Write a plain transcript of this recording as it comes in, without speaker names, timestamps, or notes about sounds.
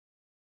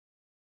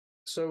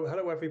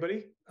Hello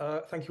everybody.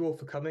 Thank you all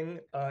for coming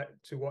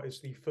to what is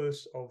the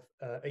first of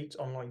 8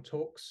 online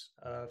talks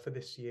for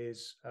this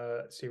year's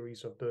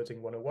series of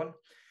Birding 101.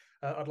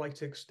 I'd like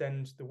to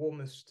extend the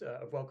warmest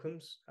of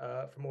welcomes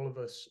from all of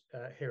us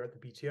here at the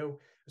BTO,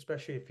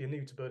 especially if you're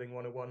new to Birding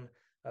 101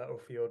 or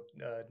if you're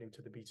new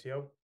to the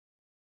BTO.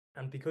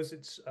 And because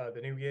it's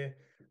the new year,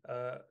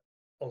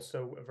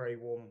 also a very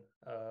warm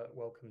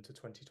welcome to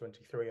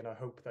 2023, and I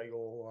hope that you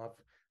all have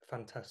a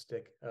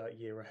fantastic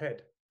year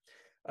ahead.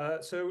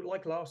 So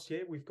like last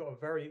year, we've got a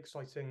very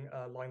exciting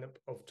lineup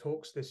of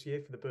talks this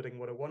year for the Birding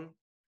 101.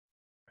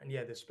 And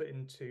yeah, they're split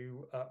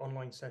into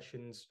online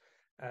sessions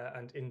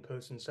and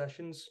in-person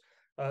sessions.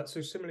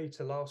 So similarly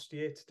to last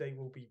year, today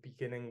we'll be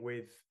beginning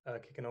with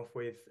kicking off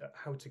with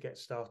how to get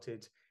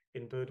started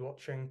in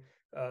birdwatching.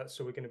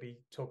 So we're going to be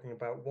talking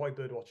about why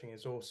birdwatching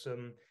is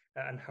awesome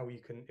and how you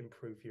can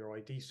improve your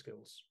ID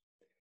skills.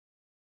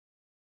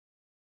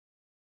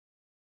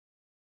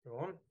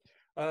 Go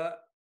on.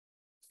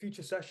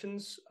 Future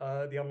sessions,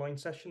 the online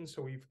sessions.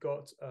 So we've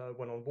got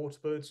one on water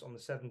birds on the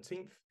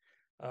 17th,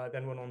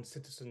 then one on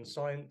citizen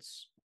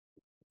science.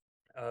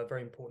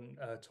 Very important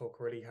talk,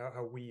 really,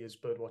 how we as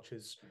bird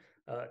watchers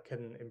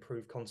can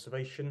improve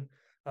conservation.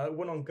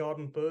 One on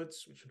garden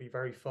birds, which will be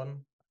very fun.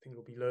 I think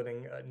we'll be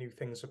learning new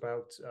things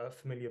about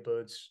familiar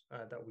birds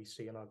that we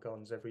see in our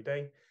gardens every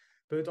day.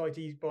 Bird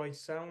ID by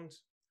sound.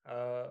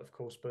 Of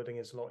course, birding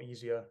is a lot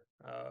easier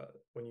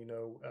when you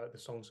know the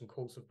songs and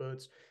calls of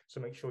birds. So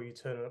make sure you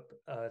turn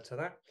up to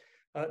that.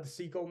 The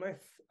seagull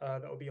myth,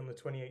 that will be on the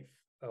 28th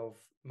of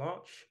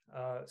March.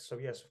 So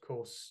yes, of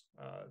course,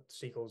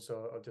 seagulls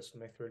are just a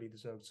myth, really.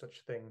 There's no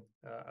such thing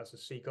as a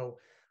seagull.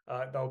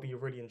 That'll be a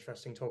really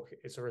interesting talk.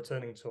 It's a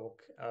returning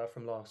talk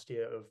from last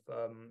year of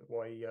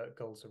why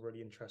gulls are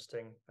really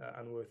interesting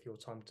and worth your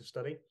time to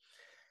study.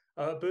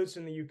 Birds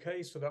in the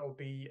UK, so that will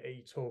be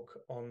a talk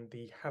on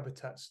the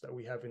habitats that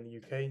we have in the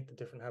UK, the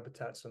different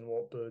habitats and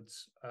what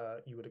birds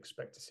you would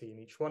expect to see in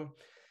each one.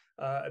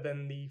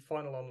 Then the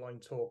final online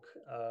talk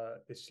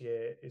this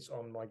year is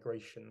on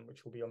migration,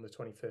 which will be on the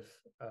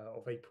 25th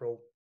of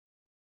April,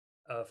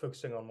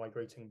 focusing on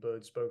migrating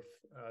birds, both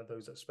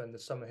those that spend the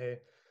summer here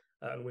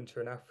and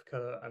winter in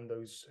Africa, and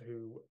those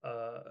who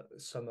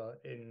summer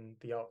in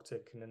the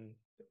Arctic and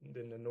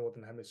in the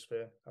northern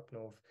hemisphere up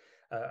north,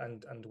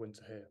 and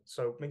winter here.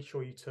 So make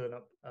sure you turn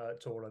up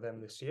to all of them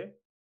this year.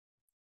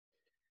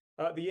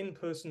 The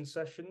in-person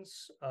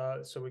sessions,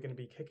 so we're going to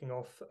be kicking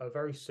off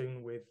very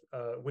soon with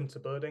winter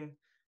birding,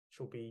 which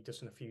will be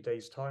just in a few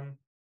days' time,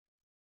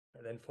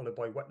 and then followed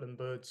by wetland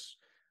birds,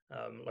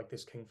 like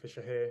this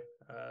kingfisher here,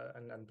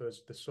 and birds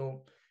of the sort.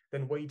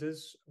 Then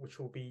waders, which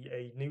will be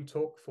a new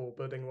talk for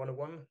Birding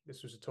 101.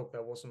 This was a talk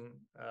that wasn't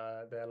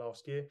there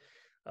last year,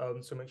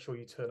 so make sure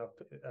you turn up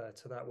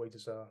to that.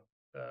 Waders are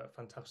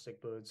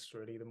fantastic birds,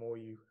 really. The more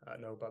you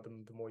know about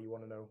them, the more you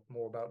want to know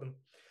more about them.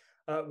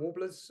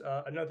 Warblers,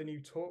 another new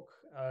talk,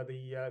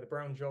 the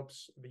brown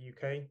jobs of the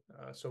UK.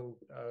 So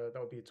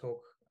that'll be a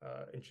talk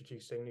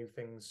introducing new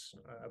things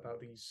about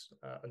these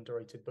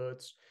underrated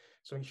birds.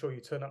 So make sure you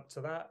turn up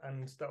to that,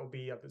 and that will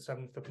be at the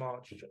 7th of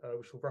March,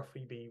 which will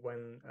roughly be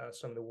when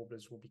some of the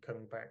warblers will be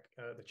coming back,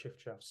 the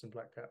chiffchaffs and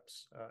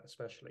blackcaps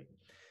especially.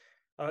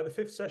 The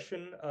 5th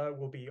session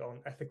will be on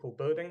ethical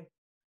birding.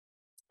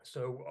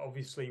 So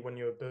obviously, when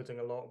you're birding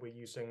a lot, we're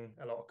using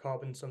a lot of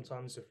carbon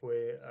sometimes if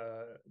we're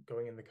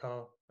going in the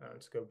car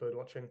to go bird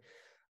watching,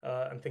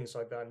 and things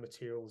like that, and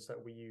materials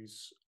that we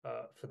use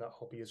for that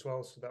hobby as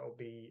well. So that will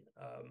be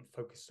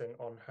focusing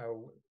on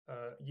how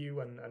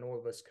you and all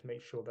of us can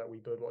make sure that we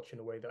bird watch in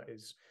a way that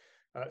is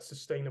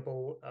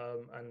sustainable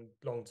and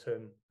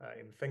long-term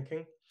in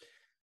thinking.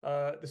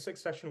 The 6th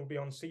session will be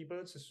on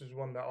seabirds. This is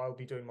one that I'll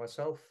be doing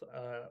myself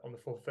on the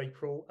 4th of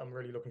April. I'm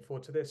really looking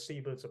forward to this.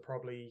 Seabirds are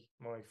probably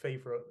my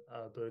favorite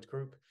bird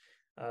group.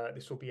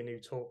 This will be a new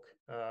talk,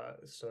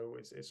 so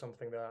it's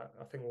something that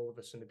I think all of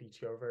us in the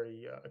BTO are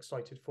very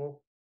excited for.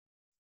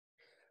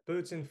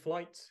 Birds in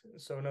flight,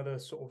 so another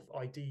sort of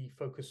ID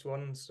focused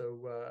one.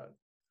 So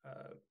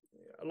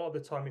a lot of the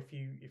time, if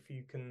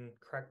you can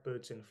crack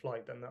birds in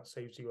flight, then that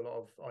saves you a lot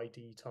of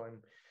ID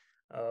time.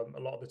 A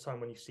lot of the time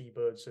when you see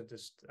birds are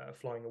just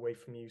flying away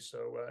from you.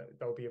 So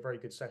that'll be a very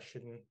good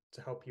session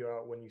to help you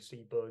out when you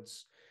see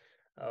birds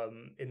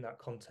in that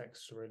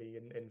context, really,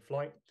 in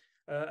flight.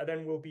 And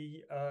then we'll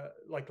be,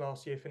 like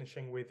last year,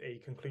 finishing with a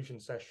conclusion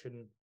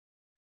session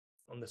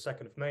on the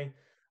 2nd of May.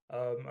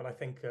 And I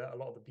think a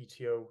lot of the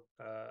BTO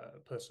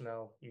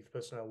personnel, youth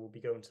personnel, will be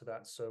going to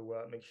that.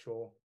 So make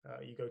sure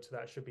you go to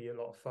that. It should be a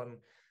lot of fun,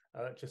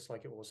 just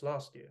like it was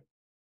last year.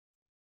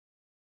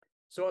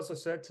 So as I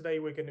said, today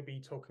we're going to be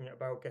talking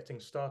about getting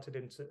started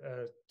into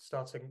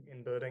starting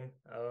in birding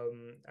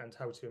and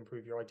how to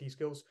improve your ID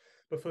skills.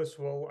 But first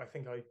of all, I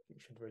think I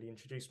should really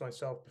introduce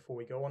myself before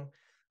we go on.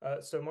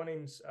 So my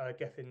name's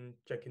Gethin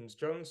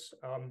Jenkins-Jones.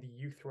 I'm the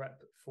youth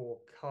rep for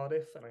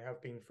Cardiff, and I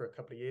have been for a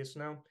couple of years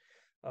now.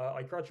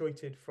 I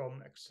graduated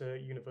from Exeter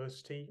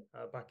University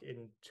back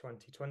in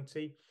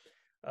 2020,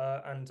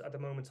 and at the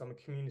moment I'm a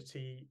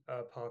community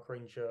park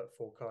ranger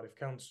for Cardiff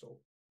Council.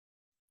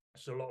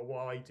 So a lot of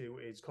what I do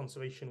is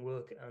conservation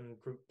work and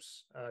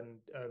groups, and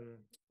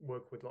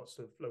work with lots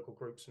of local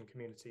groups and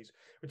communities,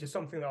 which is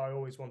something that I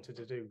always wanted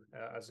to do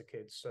as a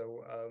kid.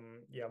 So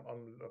yeah,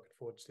 I'm looking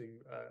forward to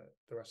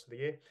the rest of the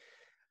year.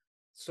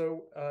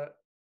 So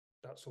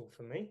that's all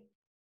for me.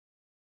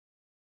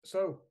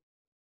 So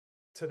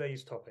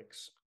today's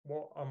topics.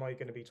 What am I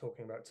going to be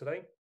talking about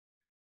today?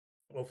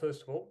 Well,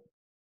 first of all,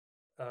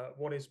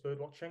 what is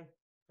birdwatching?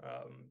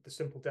 The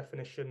simple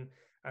definition,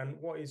 and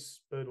what is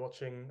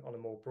birdwatching on a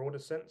more broader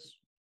sense?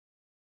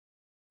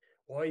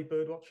 Why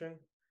birdwatching?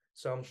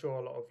 So I'm sure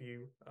a lot of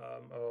you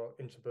are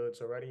into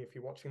birds already if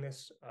you're watching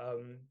this.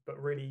 But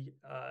really,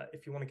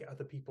 if you want to get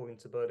other people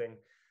into birding,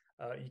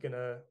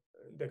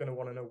 they're gonna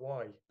want to know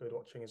why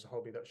birdwatching is a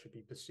hobby that should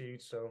be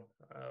pursued. So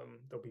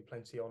there'll be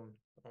plenty on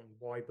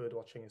why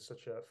birdwatching is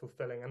such a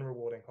fulfilling and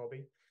rewarding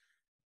hobby.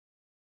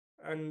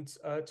 And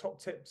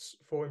top tips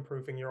for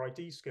improving your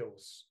ID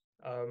skills.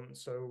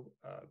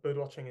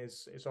 Birdwatching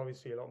is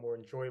obviously a lot more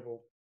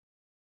enjoyable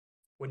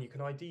when you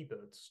can ID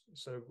birds.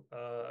 So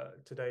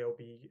today I'll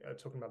be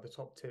talking about the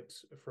top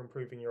tips for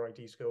improving your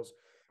ID skills,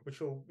 which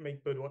will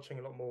make birdwatching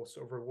a lot more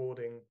sort of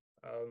rewarding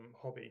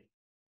hobby.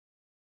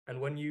 And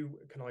when you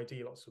can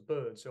ID lots of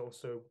birds, it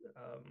also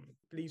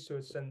leads to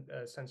a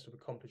sense of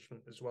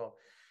accomplishment as well.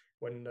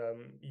 When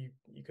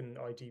you can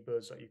ID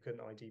birds that you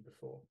couldn't ID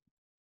before.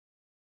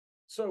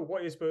 So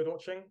what is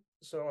birdwatching?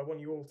 So I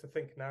want you all to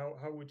think now,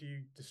 how would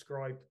you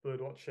describe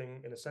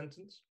birdwatching in a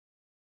sentence?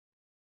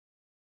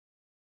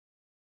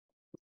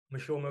 I'm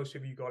sure most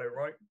of you got it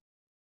right.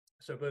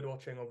 So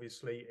birdwatching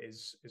obviously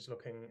is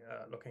looking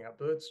at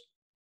birds.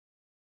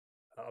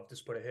 I've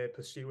just put it here: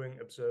 pursuing,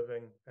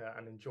 observing,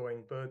 and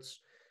enjoying birds.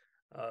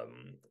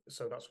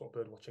 So that's what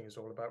birdwatching is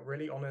all about,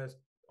 really, on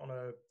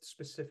a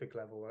specific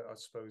level, I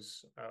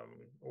suppose,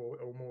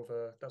 or more of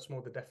a that's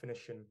more the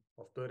definition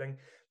of birding.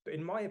 But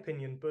in my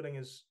opinion, birding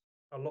is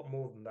a lot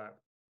more than that.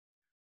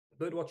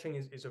 Birdwatching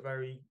is a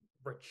very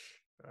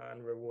rich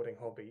and rewarding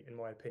hobby, in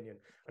my opinion.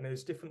 And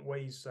there's different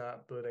ways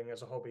that birding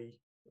as a hobby,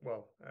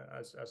 well,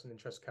 as an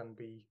interest, can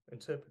be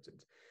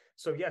interpreted.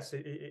 So yes,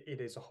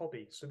 it is a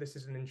hobby. So this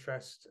is an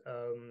interest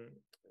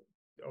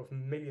of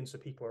millions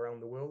of people around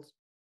the world.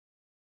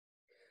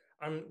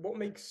 And what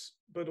makes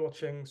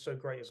birdwatching so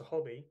great as a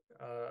hobby,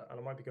 and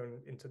I might be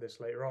going into this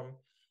later on,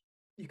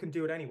 you can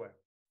do it anywhere.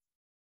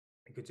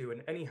 You could do it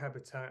in any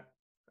habitat,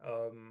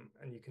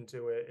 and you can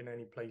do it in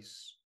any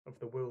place of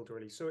the world,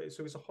 really. So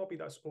it's a hobby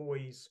that's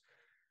always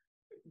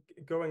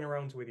going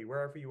around with you,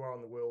 wherever you are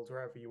in the world,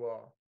 wherever you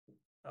are.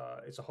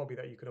 It's a hobby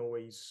that you can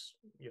always,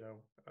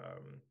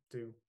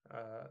 do,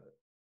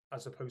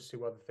 as opposed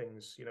to other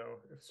things.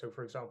 So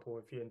for example,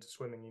 if you're into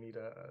swimming, you need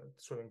a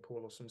swimming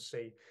pool or some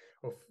sea,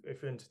 or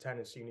if you're into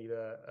tennis, you need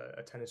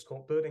a tennis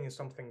court. Birding is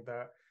something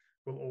that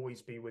will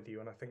always be with you,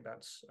 and I think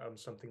that's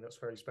something that's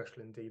very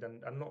special indeed,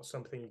 and not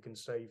something you can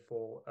say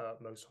for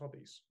most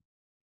hobbies.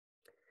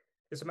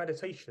 It's a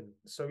meditation.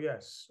 So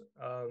yes,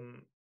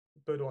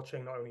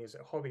 birdwatching, not only is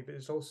it a hobby, but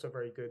it's also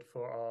very good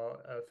for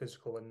our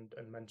physical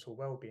and mental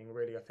well-being,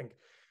 really. I think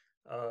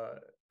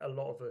a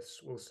lot of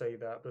us will say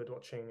that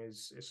birdwatching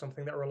is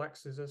something that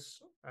relaxes us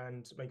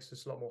and makes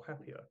us a lot more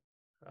happier.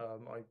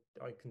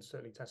 I can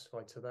certainly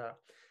testify to that.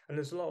 And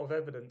there's a lot of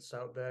evidence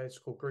out there. It's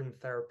called green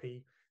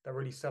therapy, that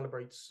really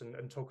celebrates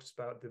and talks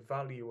about the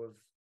value of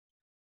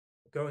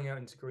going out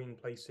into green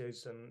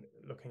places and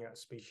looking at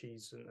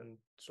species, and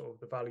sort of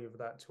the value of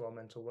that to our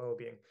mental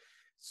well-being.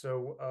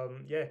 So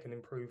yeah, it can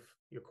improve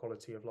your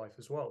quality of life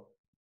as well.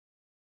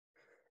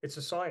 It's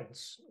a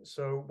science.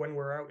 So when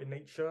we're out in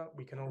nature,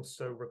 we can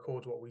also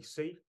record what we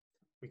see.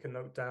 We can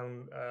note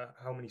down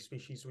how many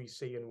species we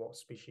see and what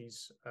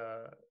species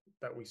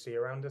that we see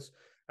around us.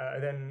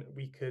 And then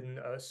we can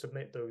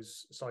submit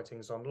those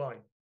sightings online.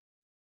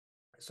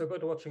 So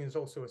birdwatching is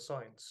also a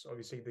science.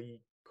 Obviously, the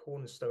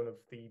cornerstone of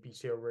the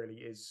BCO really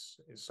is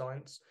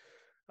science.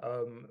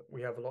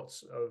 We have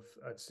lots of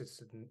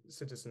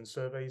citizen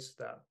surveys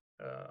that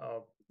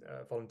our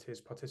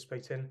volunteers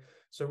participate in.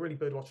 So really,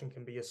 birdwatching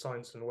can be a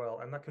science and well,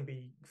 and that can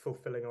be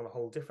fulfilling on a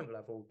whole different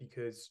level,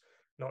 because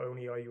not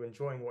only are you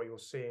enjoying what you're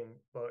seeing,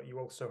 but you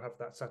also have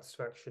that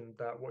satisfaction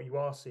that what you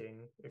are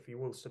seeing, if you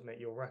will submit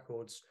your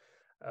records,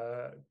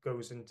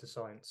 goes into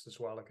science as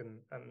well,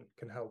 and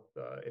can help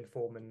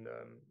inform and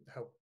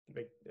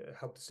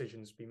help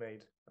decisions be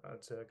made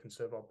to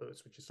conserve our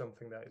birds, which is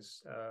something that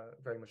is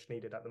very much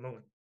needed at the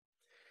moment.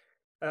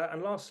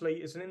 And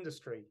lastly, is an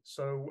industry.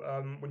 So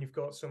when you've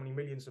got so many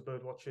millions of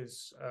bird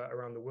watchers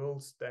around the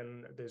world,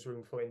 then there's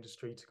room for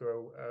industry to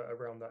grow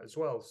around that as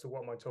well. So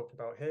what am I talking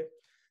about here?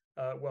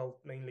 Well,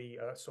 mainly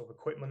sort of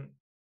equipment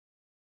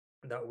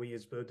that we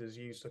as birders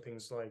use, so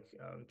things like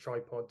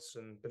tripods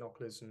and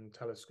binoculars and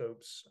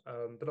telescopes,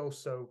 but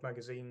also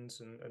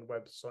magazines and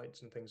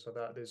websites and things like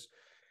that.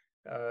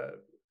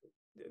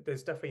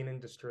 There's definitely an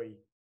industry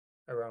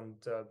around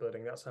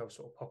birding. That's how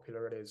sort of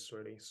popular it is,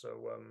 really.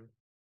 So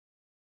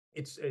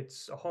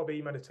it's a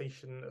hobby,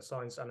 meditation, a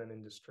science, and an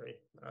industry.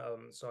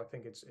 So I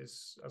think it's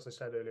as I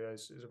said earlier,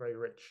 is a very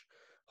rich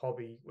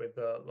hobby with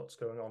lots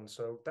going on.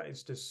 So that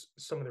is just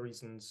some of the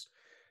reasons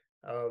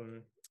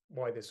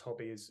why this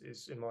hobby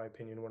is, in my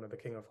opinion, one of the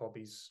king of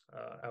hobbies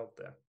out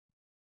there.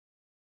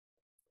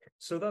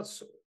 So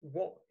that's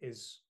what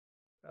is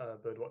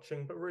bird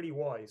watching, but really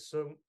why.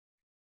 So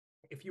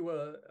if you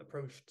were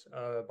approached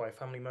by a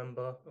family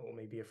member or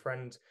maybe a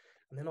friend,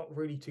 and they're not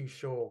really too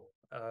sure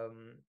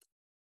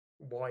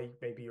why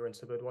maybe you're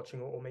into bird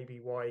watching, or maybe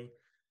why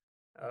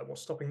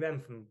what's stopping them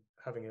from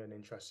having an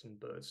interest in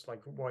birds?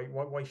 Like,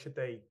 why should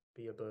they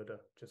be a birder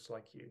just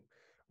like you?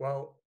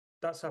 Well,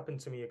 that's happened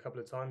to me a couple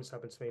of times. It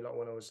happened to me a lot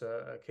when I was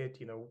a kid.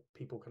 You know,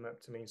 people come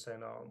up to me and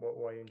saying, "Oh,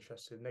 why are you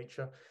interested in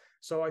nature?"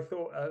 So I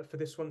thought for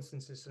this one,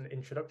 since it's an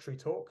introductory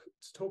talk,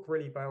 to talk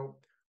really about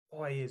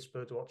why is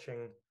bird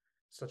watching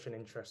such an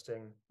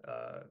interesting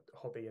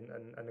hobby,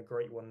 and a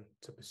great one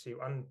to pursue,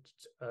 and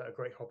a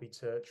great hobby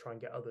to try and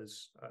get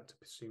others to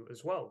pursue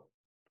as well.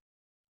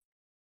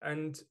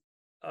 And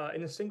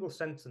in a single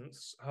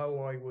sentence, how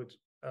I would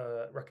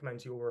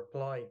recommend your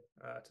reply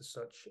to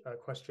such a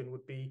question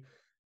would be,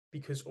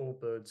 because all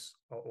birds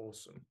are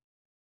awesome.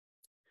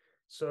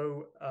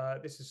 So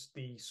this is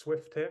the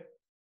swift here.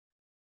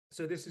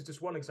 So this is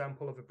just one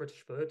example of a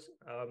British bird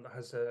that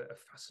has a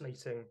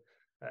fascinating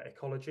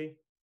ecology.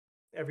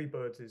 Every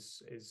bird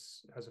has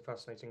a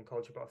fascinating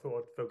ecology, but I thought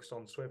I'd focus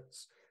on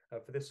swifts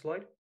for this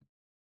slide.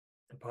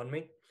 Pardon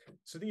me.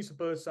 So these are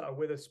birds that are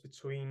with us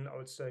between, I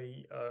would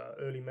say,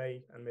 early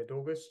May and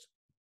mid-August.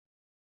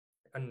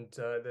 And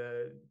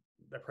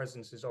their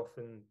presence is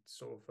often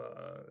sort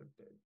of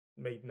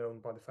made known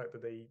by the fact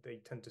that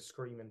they tend to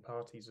scream in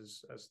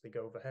parties as they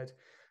go overhead.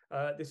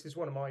 This is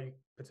one of my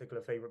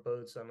particular favorite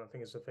birds, and I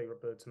think it's a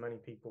favorite bird to many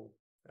people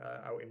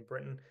out in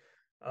Britain.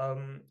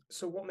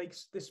 So what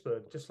makes this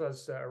bird, just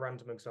as a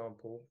random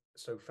example,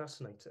 so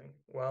fascinating?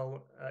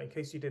 Well, in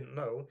case you didn't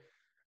know,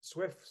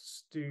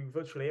 swifts do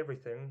virtually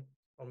everything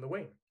on the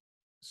wing.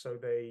 So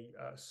they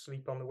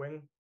sleep on the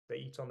wing, they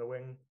eat on the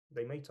wing,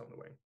 they mate on the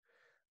wing.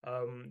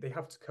 They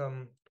have to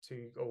come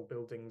to old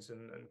buildings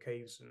and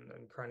caves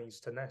and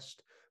crannies to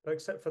nest. But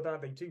except for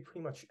that, they do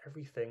pretty much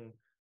everything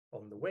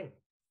on the wing,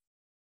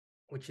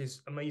 which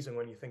is amazing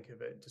when you think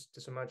of it.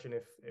 Just imagine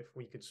if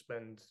we could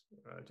spend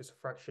just a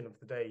fraction of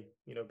the day,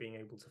 you know, being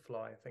able to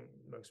fly. I think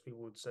most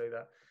people would say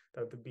that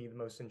would be the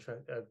most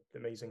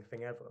amazing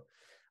thing ever.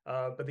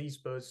 But these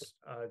birds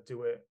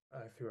do it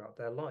throughout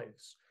their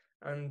lives.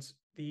 And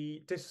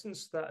the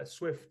distance that a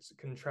swift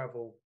can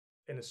travel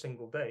in a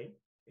single day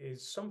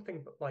is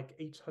something like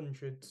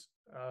 800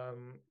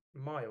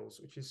 miles,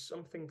 which is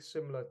something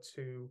similar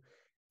to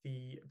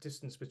the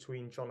distance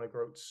between John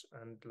O'Groats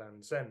and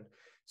Land's End.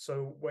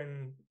 So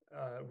when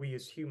we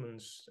as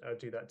humans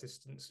do that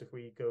distance, if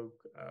we go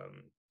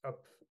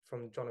up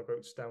from John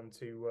O'Groats down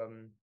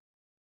to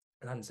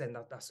Land's End,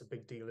 that's a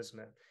big deal, isn't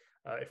it?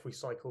 If we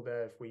cycle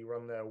there, if we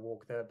run there,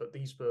 walk there, but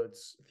these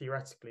birds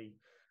theoretically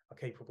are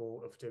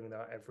capable of doing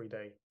that every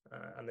day,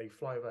 and they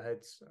fly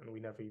overhead, and we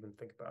never even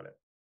think about it.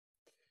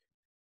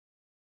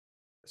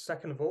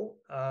 Second of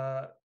all,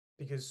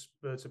 because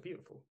birds are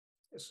beautiful.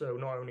 So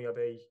not only are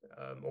they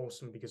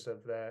awesome because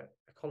of their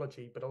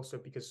ecology, but also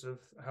because of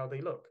how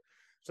they look.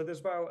 So there's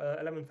about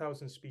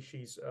 11,000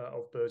 species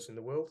of birds in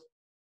the world,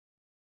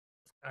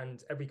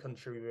 and every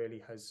country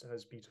really has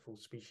beautiful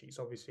species.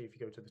 Obviously, if you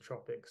go to the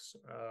tropics,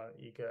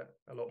 you get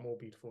a lot more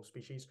beautiful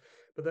species,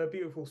 but there are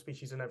beautiful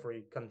species in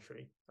every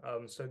country.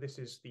 So this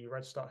is the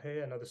redstart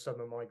here, another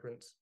summer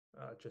migrant,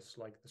 just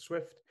like the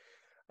swift.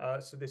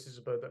 So this is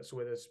a bird that's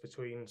with us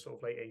between sort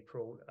of late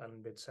April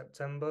and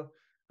mid-September.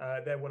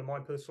 They're one of my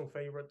personal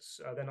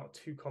favourites. They're not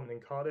too common in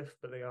Cardiff,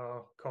 but they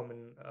are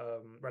common,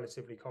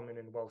 relatively common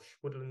in Welsh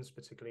woodlands,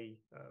 particularly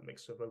a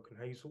mix of oak and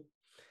hazel.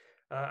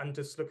 And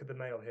just look at the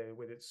male here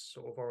with its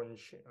sort of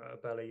orange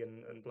belly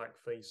and black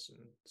face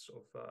and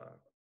sort of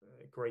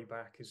grey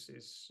back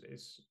is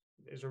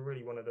a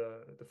really one of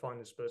the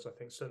finest birds I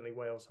think certainly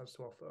Wales has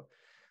to offer.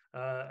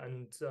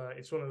 And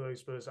it's one of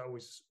those birds that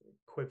always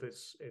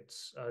quivers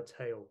its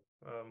tail,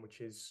 which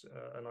is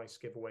a nice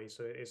giveaway.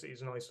 So it's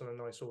nice on a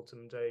nice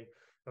autumn day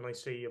when I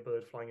see a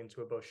bird flying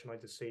into a bush and I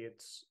just see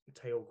its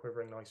tail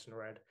quivering nice and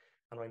red,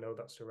 and I know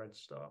that's a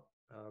redstart.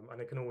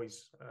 And it can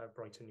always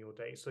brighten your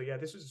day. So yeah,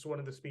 this is one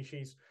of the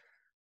species.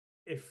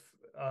 If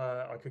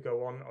I could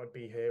go on, I'd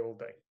be here all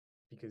day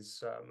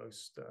because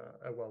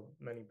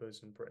many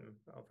birds in Britain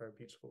are very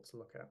beautiful to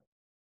look at.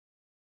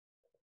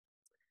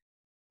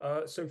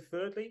 So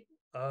thirdly,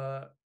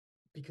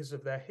 because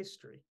of their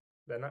history,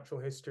 their natural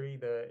history,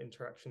 their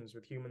interactions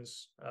with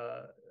humans,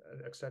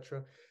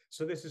 etc.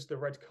 So this is the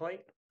red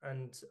kite,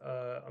 and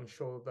I'm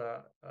sure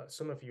that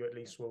some of you at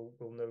least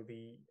will know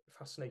the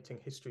fascinating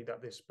history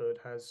that this bird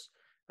has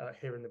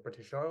here in the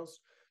British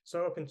Isles.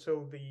 So up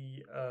until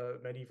the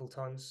medieval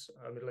times,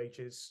 Middle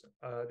Ages,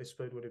 this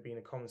bird would have been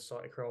a common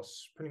sight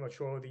across pretty much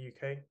all of the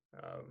UK.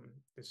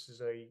 This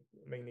is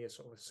mainly a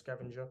sort of a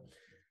scavenger.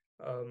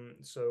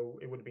 So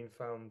it would have been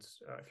found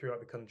throughout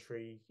the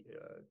country,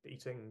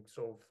 eating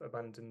sort of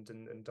abandoned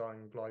and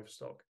dying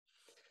livestock.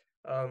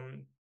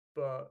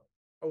 But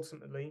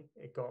ultimately,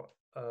 it got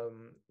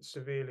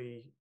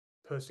severely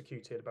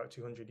persecuted about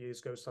 200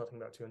 years ago, starting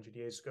about 200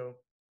 years ago.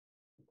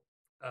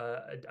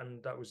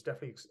 and that was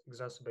definitely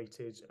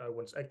exacerbated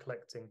once egg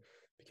collecting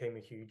became a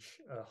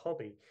huge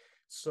hobby.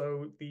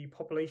 So the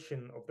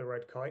population of the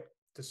red kite,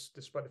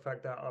 despite the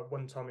fact that at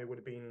one time it would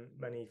have been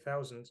many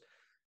thousands,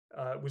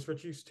 was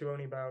reduced to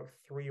only about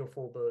 3 or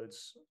 4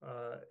 birds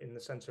in the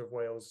centre of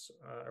Wales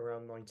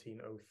around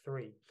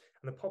 1903. And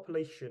the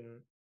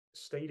population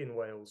stayed in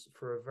Wales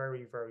for a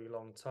very, very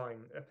long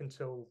time, up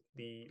until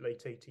the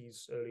late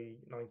 80s, early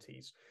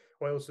 90s.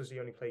 Wales was the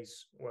only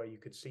place where you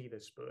could see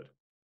this bird,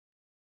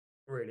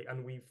 really,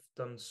 and we've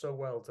done so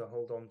well to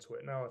hold on to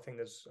it. Now I think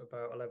there's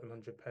about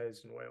 1,100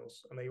 pairs in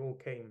Wales, and they all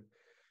came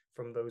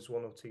from those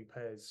 1 or 2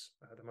 pairs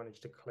that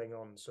managed to cling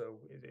on. So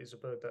it is a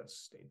bird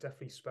that's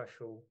definitely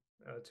special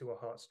to our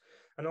hearts.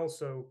 And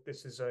also,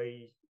 this is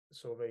a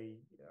sort of a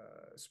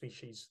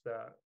species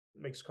that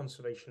makes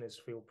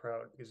conservationists feel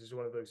proud, because it's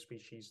one of those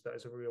species that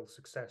is a real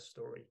success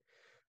story.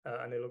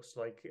 And it looks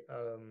like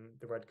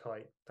the red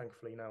kite,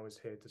 thankfully, now is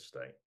here to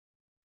stay.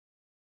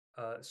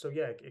 So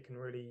yeah, it can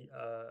really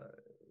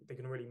they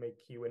can really make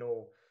you in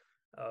awe,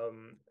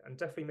 and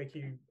definitely make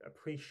you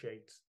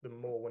appreciate them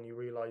more when you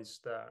realize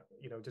that,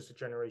 you know, just a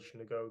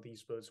generation ago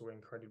these birds were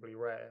incredibly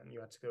rare and you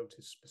had to go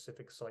to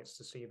specific sites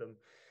to see them.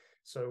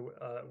 So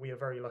we are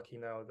very lucky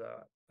now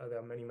that there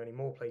are many, many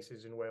more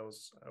places in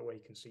Wales where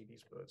you can see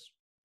these birds.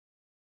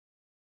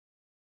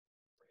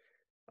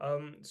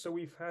 So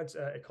we've had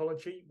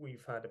ecology,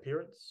 we've had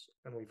appearance,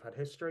 and we've had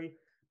history.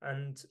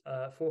 And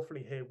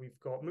fourthly, here we've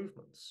got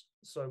movements.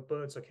 So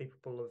birds are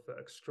capable of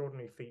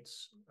extraordinary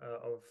feats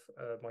of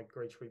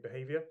migratory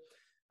behavior.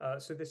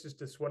 So this is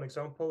just one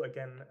example.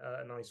 Again,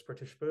 a nice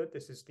British bird.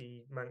 This is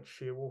the Manx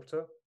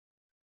shearwater.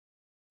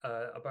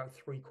 About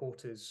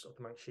 3/4 of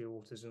the Manx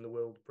shearwaters in the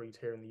world breed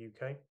here in the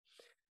UK.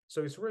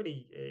 So it's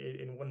really,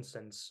 in one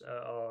sense,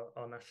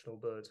 our national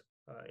bird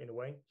in a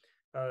way.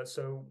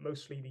 So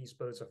mostly these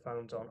birds are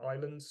found on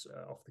islands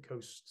off the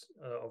coast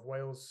of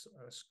Wales,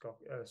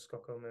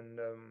 Stockholm and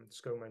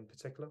Skåne in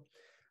particular,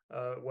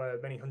 where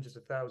many hundreds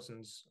of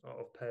thousands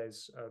of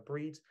pairs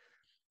breed.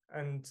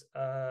 And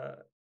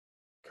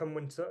come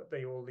winter,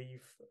 they all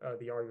leave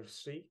the Irish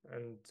Sea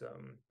and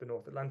the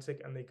North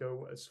Atlantic, and they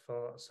go as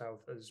far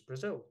south as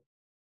Brazil.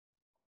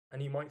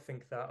 And you might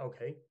think that,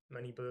 okay,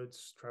 many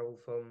birds travel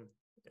from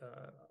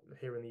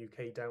here in the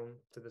UK down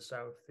to the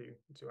south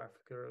to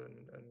Africa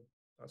and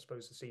I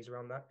suppose the seas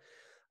around that.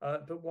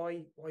 But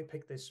why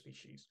pick this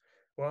species?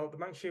 Well, the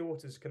Manx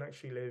shearwaters can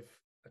actually live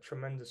a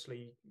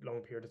tremendously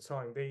long period of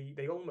time.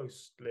 They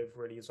almost live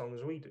really as long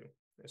as we do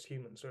as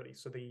humans, really.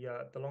 So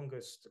the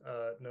longest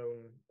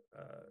known,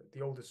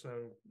 the oldest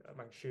known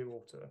Manx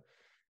shearwater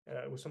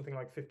was something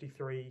like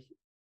 53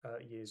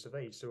 years of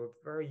age. So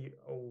a very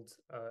old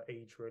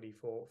age, really,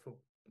 for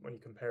when you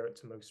compare it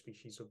to most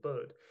species of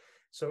bird.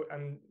 So,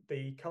 and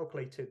they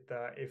calculated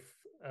that if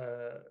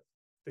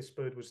this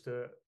bird was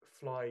to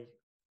fly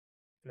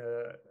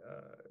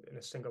in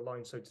a single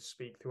line, so to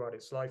speak, throughout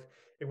its life,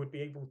 it would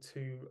be able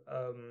to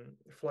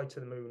fly to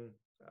the moon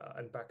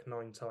and back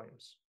 9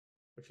 times,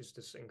 which is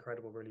just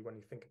incredible, really, when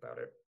you think about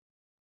it.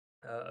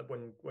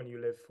 When you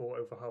live for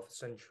over half a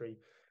century,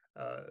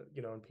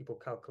 you know, and people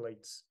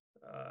calculate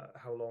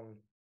how long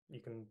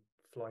you can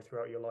fly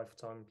throughout your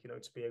lifetime, you know,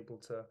 to be able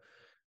to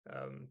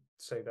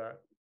say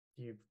that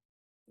you've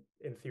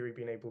in theory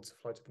been able to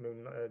fly to the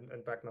moon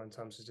and back 9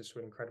 times is just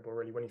really incredible,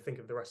 really, when you think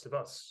of the rest of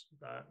us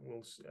that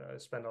will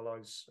spend our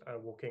lives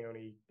walking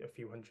only a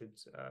few hundred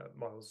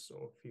miles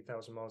or a few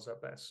thousand miles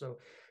at best. So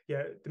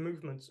yeah, the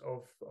movements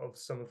of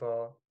some of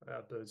our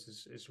birds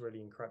is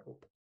really incredible.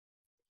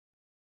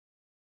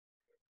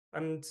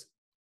 And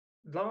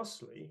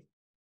lastly,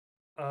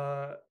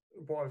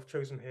 what I've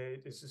chosen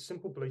here is a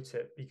simple blue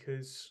tip,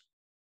 because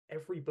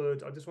every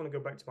bird, I just want to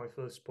go back to my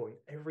first point,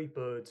 every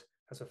bird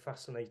has a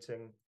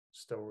fascinating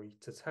story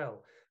to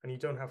tell. And you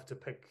don't have to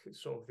pick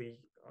sort of the,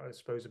 I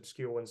suppose,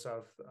 obscure ones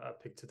I've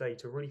picked today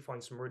to really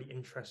find some really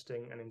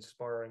interesting and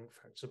inspiring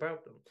facts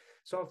about them.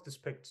 So I've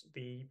just picked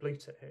the blue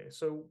tit here.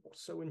 So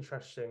what's so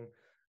interesting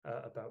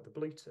about the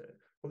blue tit?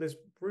 Well, there's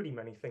really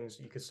many things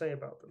you could say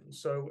about them.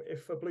 So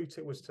if a blue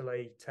tit was to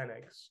lay 10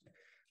 eggs,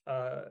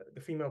 the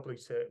female blue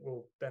tit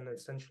will then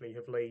essentially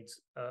have laid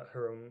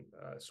her own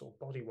sort of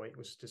body weight,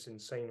 which is just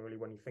insane, really,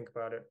 when you think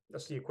about it.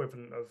 That's the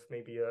equivalent of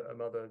maybe a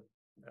mother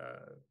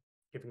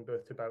giving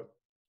birth to about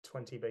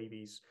 20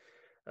 babies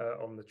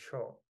on the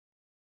trot,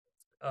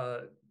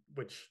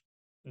 which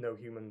no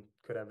human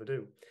could ever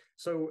do.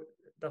 So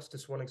that's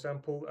just one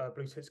example.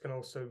 Blue tits can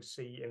also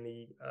see in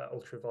the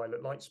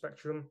ultraviolet light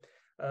spectrum,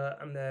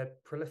 and they're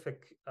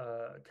prolific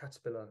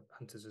caterpillar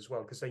hunters as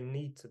well, because they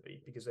need to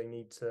be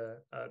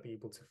be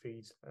able to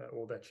feed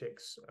all their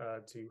chicks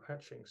to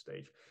hatching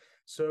stage.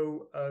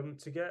 So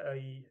to get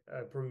a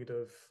brood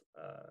of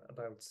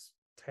about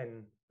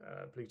 10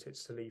 blue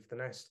tits to leave the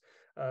nest,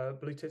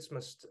 blue tits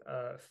must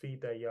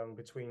feed their young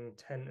between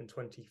 10 and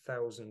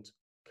 20,000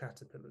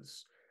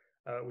 caterpillars,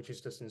 which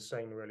is just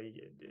insane,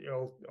 really. It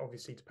all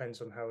obviously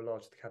depends on how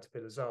large the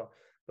caterpillars are,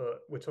 but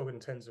we're talking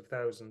tens of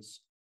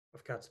thousands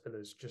of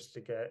caterpillars just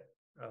to get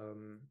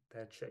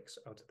their chicks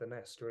out of the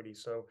nest, really.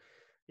 So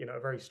a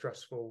very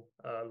stressful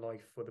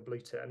life for the blue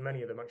tit, and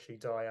many of them actually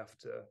die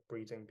after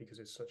breeding because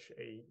it's such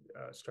a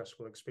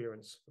stressful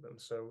experience for them.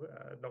 So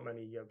not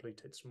many blue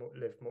tits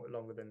live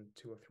longer than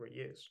 2 or 3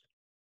 years.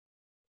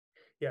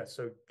 Yeah,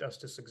 so that's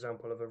just an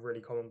example of a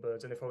really common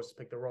bird. And if I was to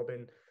pick the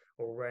robin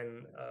or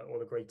wren or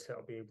the grey tit,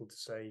 I'll be able to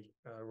say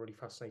really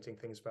fascinating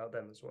things about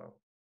them as well.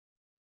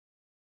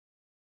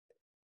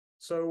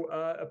 So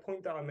a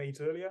point that I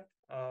made earlier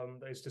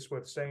that is just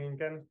worth saying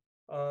again,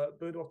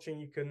 bird watching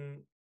you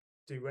can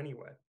do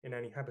anywhere in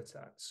any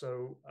habitat.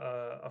 So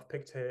I've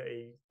picked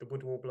here the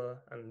wood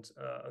warbler and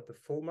the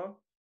fulmar.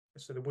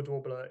 So the wood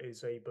warbler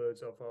is a bird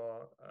of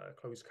our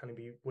closed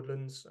canopy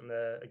woodlands, and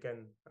they're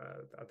again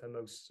at their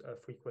most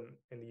frequent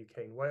in the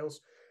UK and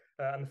Wales.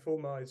 And the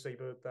fulmar is a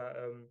bird that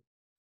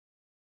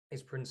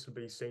is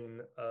principally seen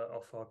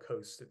off our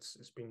coast.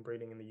 It's been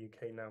breeding in the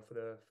UK now for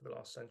the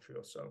last century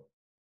or so,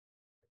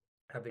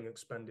 having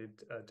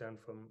expanded down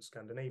from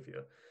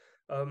Scandinavia.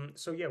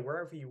 So yeah,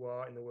 wherever you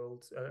are in the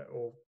world,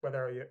 or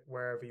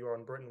wherever you are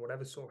in Britain,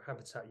 whatever sort of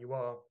habitat you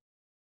are,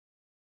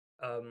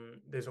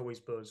 there's always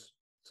birds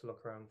to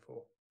look around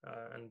for,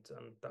 and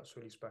that's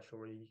really special.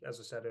 Really, as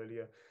I said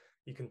earlier,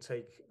 you can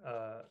take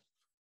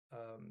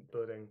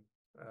birding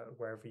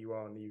wherever you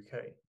are in the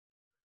UK,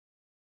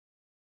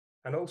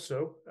 and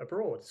also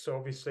abroad. So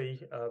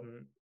obviously,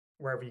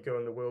 wherever you go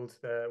in the world,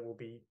 there will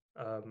be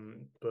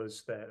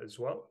birds there as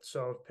well.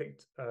 So I've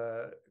picked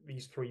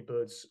these 3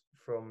 birds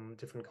from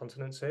different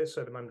continents here.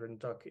 So the mandarin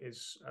duck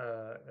is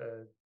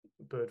a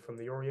bird from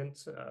the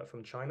Orient,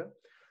 from China.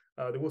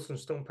 The Wilson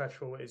storm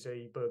petrel is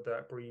a bird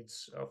that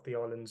breeds off the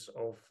islands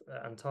of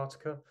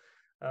Antarctica.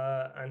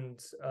 And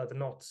the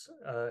knot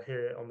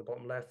here on the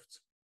bottom left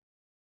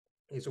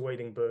is a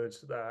wading bird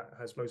that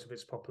has most of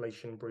its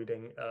population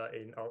breeding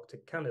in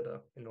Arctic Canada,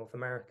 in North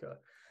America.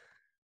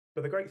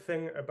 But the great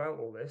thing about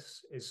all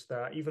this is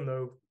that even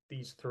though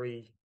these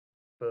 3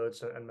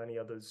 birds and many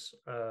others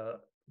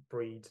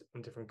breed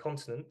on different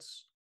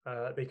continents,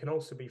 they can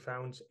also be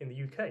found in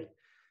the UK.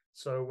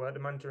 So the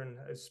mandarin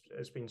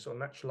has been sort of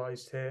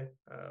naturalized here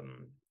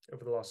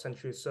over the last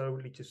century or so.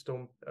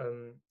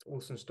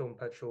 Wilson storm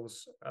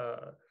petrels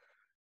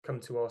come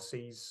to our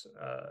seas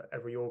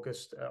every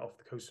August off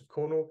the coast of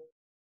Cornwall.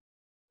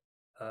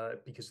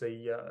 Because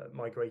they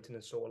migrate in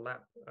a sort of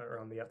lap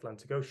around the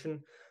Atlantic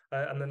Ocean,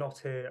 and they're not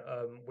here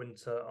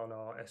winter on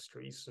our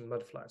estuaries and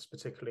mudflats,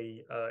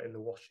 particularly in the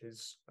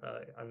Washes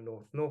and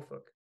North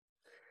Norfolk.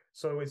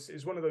 So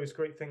it's one of those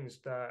great things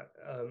that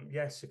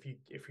yes, if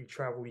you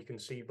travel, you can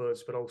see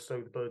birds, but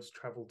also the birds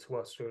travel to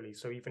us really.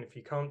 So even if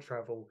you can't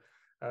travel,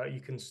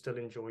 you can still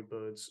enjoy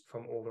birds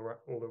from all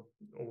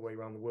the way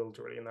around the world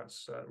really, and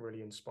that's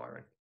really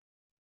inspiring.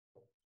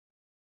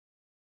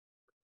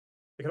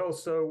 It can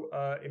also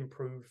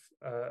improve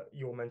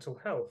your mental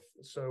health.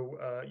 So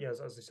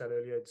yes, as I said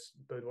earlier,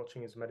 bird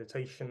watching is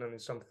meditation, and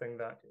it's something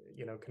that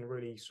can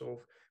really sort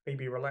of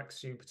maybe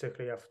relax you,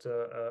 particularly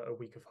after a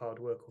week of hard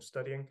work or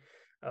studying.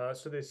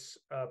 So this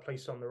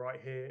place on the right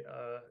here,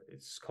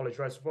 it's College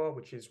Reservoir,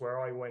 which is where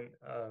I went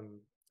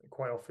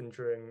quite often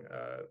during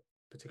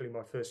particularly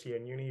my first year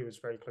in uni. It was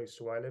very close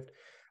to where I lived.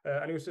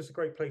 And it was just a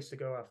great place to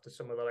go after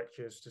some of the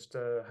lectures, just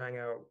to hang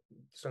out,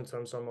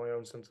 sometimes on my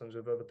own, sometimes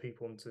with other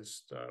people, and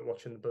just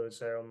watching the birds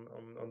there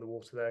on the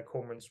water there.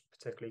 Cormorants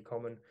particularly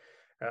common,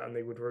 and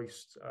they would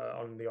roost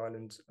on the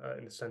island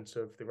in the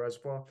centre of the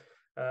reservoir.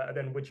 And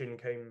then widgeon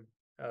came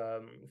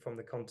from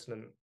the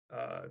continent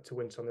to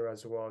winter on the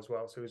reservoir as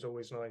well. So it was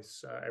always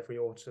nice every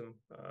autumn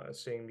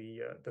seeing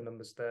the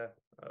numbers there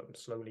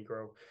slowly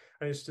grow.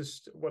 And it's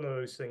just one of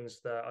those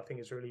things that I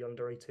think is really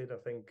underrated. I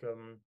think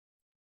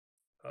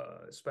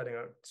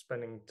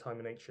spending time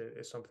in nature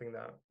is something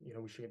that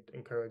we should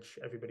encourage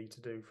everybody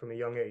to do from a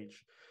young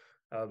age.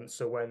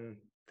 So when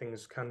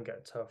things can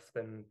get tough,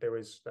 then there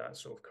is that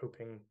sort of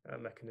coping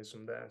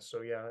mechanism there.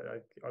 So yeah,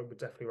 I would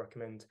definitely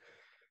recommend,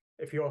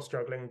 if you are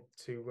struggling,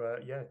 to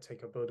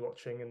take up bird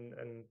watching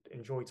and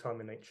enjoy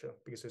time in nature,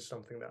 because it's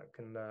something that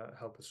can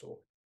help us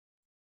all.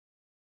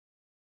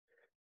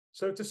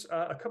 So just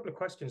a couple of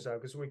questions now,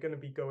 because we're going to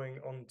be going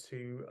on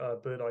to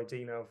bird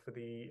ID now for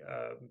the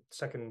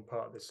second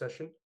part of this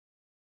session.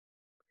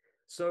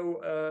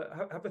 So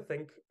have a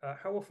think.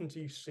 How often do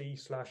you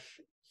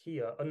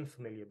see/hear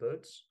unfamiliar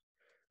birds?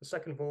 And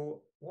second of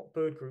all, what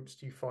bird groups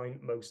do you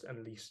find most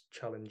and least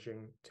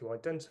challenging to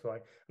identify?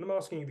 And I'm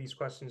asking you these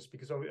questions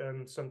because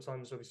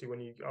sometimes, obviously,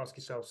 when you ask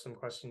yourself some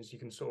questions, you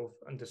can sort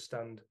of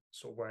understand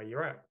sort of where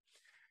you're at.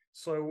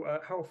 So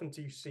how often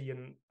do you see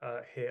and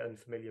hear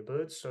unfamiliar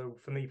birds? So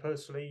for me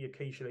personally,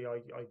 occasionally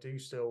I do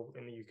still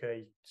in the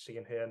UK see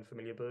and hear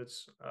unfamiliar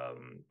birds,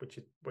 which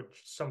is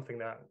something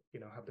that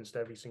happens to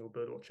every single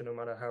bird watcher, no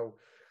matter how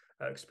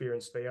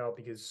experienced they are,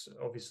 because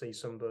obviously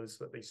some birds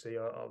that they see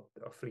are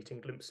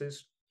fleeting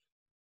glimpses.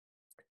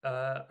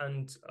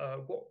 And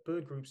what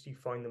bird groups do you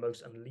find the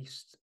most and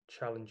least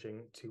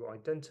challenging to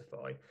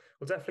identify?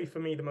 Well, definitely for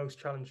me, the most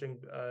challenging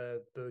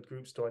bird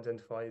groups to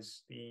identify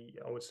is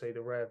I would say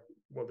the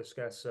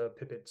scarce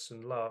pipits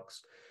and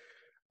larks.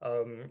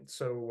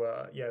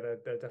 Yeah,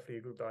 they're definitely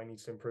a group that I need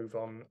to improve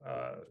on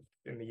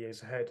in the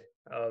years ahead.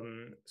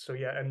 So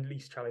yeah, and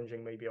least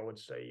challenging, maybe I would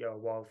say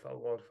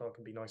wildfowl. Wildfowl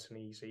can be nice and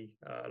easy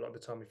a lot of the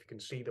time if you can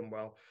see them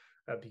well,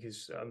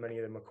 because many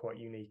of them are quite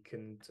unique,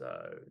 and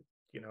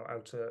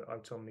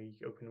out on the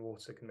open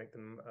water can make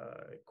them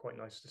quite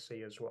nice to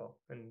see as well,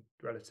 and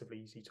relatively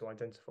easy to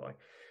identify.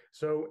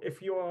 So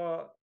if you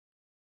are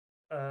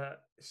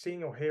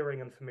seeing or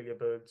hearing unfamiliar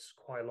birds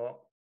quite a lot,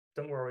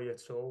 don't worry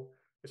at all.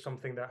 It's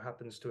something that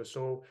happens to us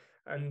all.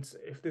 And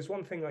if there's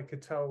one thing I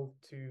could tell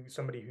to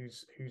somebody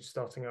who's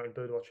starting out in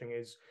bird watching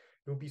is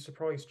you'll be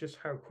surprised just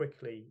how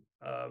quickly,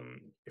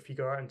 if you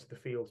go out into the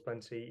fields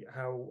plenty,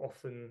 how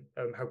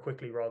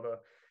quickly rather,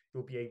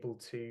 you'll be able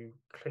to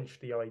clinch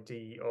the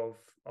ID of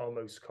our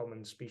most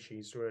common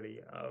species,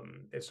 really.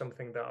 It's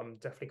something that I'm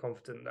definitely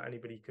confident that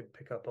anybody could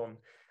pick up on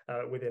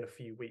within a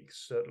few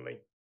weeks,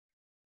 certainly.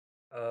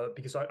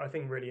 Because I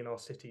think really in our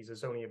cities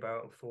there's only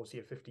about 40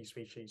 or 50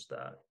 species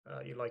that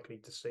you're likely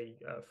to see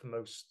for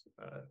most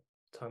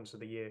times of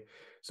the year.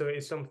 So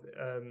it's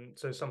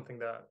something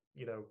that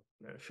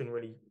shouldn't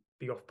really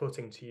be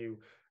off-putting to you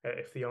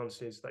if the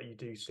answer is that you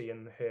do see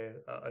and hear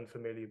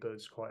unfamiliar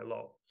birds quite a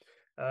lot.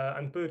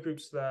 And bird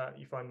groups that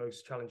you find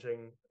most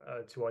challenging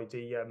to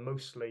ID, yeah,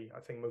 mostly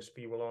I think most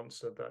people will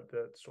answer that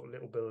the sort of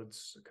little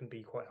birds can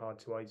be quite hard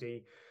to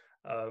ID.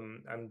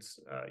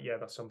 Yeah,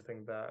 that's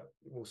something that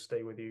will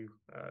stay with you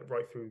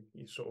right through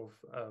your sort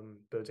of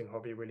birding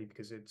hobby, really,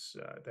 because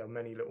there are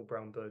many little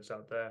brown birds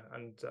out there,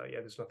 and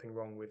yeah, there's nothing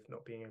wrong with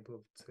not being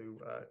able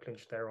to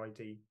clinch their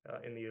ID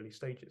in the early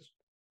stages.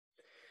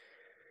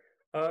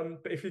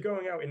 But if you're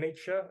going out in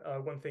nature,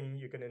 one thing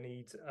you're going to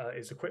need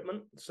is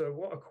equipment. So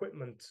what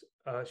equipment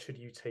should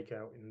you take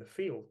out in the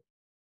field?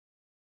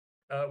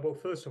 Well,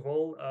 first of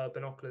all,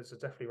 binoculars are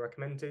definitely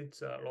recommended.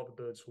 A lot of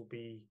the birds will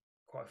be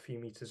quite a few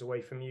meters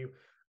away from you,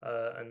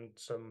 and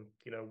some,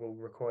 will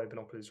require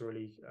binoculars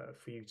really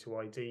for you to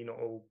ID. Not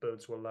all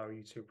birds will allow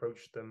you to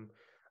approach them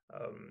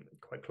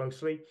quite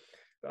closely.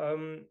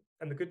 And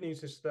the good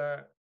news is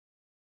that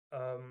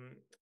um,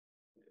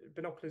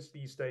 binoculars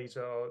these days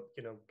are,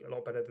 a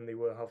lot better than they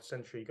were half a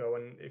century ago.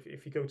 And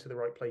if you go to the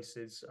right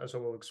places, as I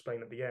will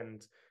explain at the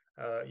end,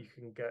 you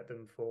can get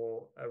them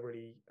for a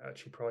really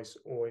cheap price,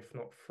 or if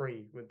not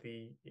free, with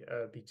the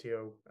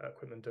BTO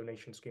equipment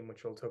donation scheme,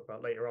 which I'll talk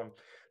about later on.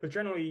 But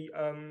generally,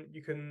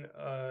 you can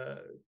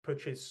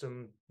purchase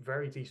some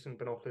very decent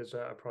binoculars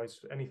at a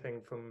price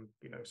anything from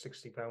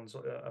 £60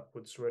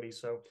 upwards, really.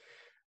 So.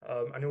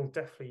 And it will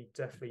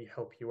definitely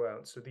help you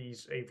out. So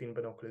these avian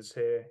binoculars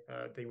here,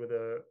 they were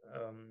the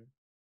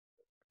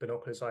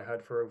binoculars I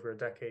had for over a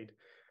decade,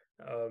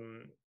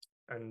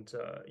 and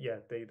yeah,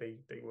 they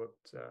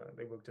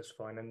worked just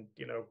fine. And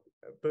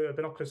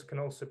binoculars can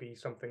also be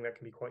something that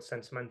can be quite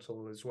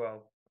sentimental as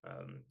well.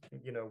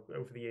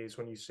 Over the years,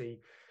 when you see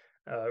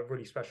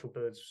really special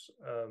birds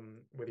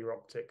with your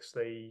optics,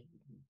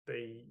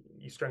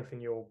 you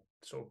strengthen your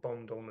sort of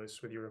bond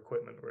almost with your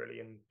equipment, really.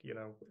 And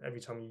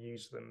every time you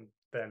use them,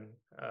 then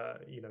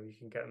you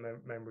can get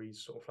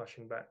memories sort of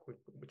flashing back,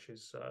 which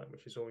is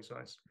always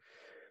nice.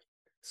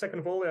 Second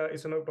of all,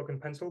 it's a notebook and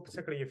pencil,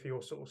 particularly if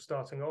you're sort of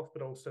starting off,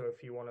 but also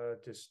if you want to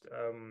just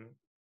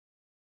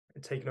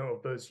take note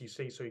of birds you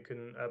see, so you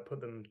can put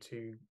them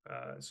to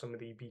some of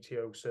the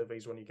BTO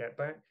surveys when you get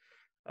back.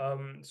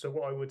 So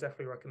what I would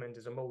definitely recommend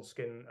is a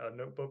moleskin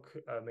notebook,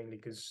 mainly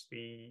because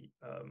the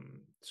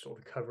sort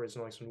of cover is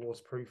nice and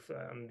waterproof,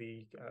 and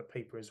the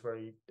paper is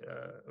very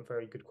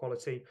good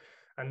quality.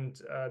 And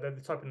they're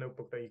the type of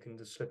notebook that you can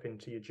just slip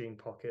into your jean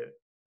pocket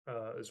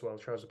as well,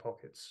 trouser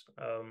pockets.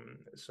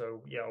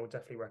 So yeah, I would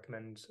definitely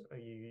recommend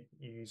you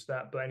use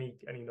that. But any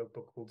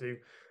notebook will do.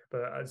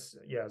 But as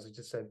I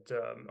just said,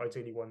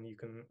 ideally one you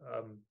can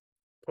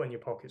put in your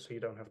pocket, so you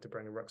don't have to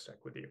bring a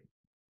rucksack with you.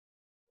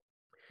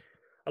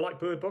 I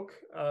like bird book.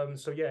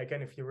 So yeah,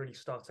 again, if you're really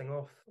starting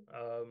off,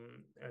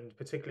 and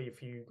particularly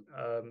if you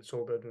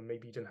saw a bird and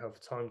maybe you didn't have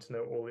time to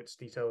know all its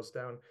details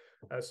down,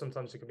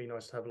 sometimes it can be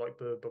nice to have like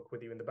bird book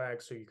with you in the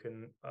bag, so you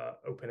can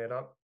open it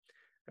up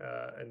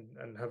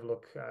and have a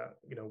look at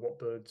what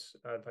birds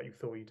that you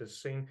thought you'd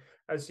just seen.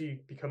 As you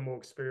become more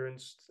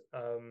experienced,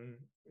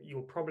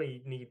 you'll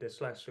probably need this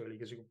less, really,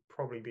 because you'll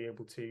probably be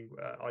able to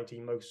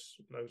ID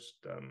most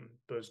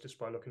birds just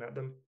by looking at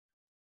them.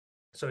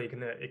 So it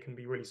can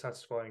be really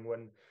satisfying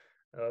when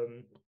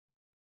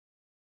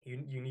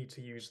you need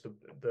to use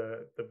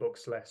the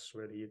books less,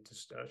 really. It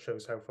just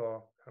shows how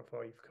far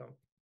you've come.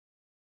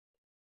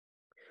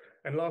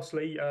 And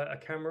lastly, a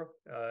camera,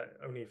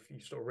 only if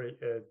you sort of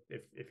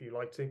if you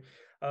like to.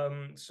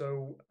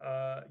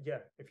 Yeah,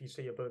 if you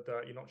see a bird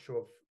that you're not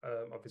sure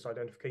of its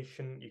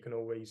identification, you can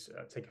always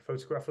take a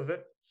photograph of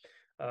it.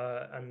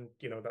 And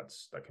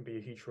that can be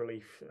a huge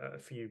relief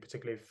for you,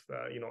 particularly if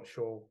you're not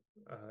sure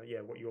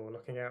what you're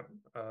looking at.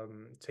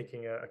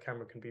 Taking a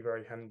camera can be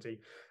very handy.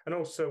 And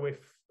also, if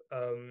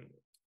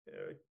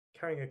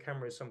carrying a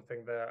camera is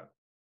something that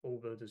all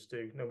birders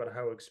do, no matter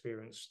how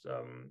experienced,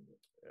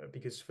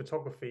 because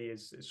photography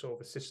is sort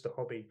of a sister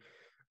hobby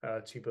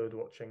to bird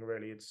watching,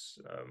 really. It's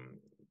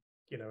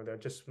there are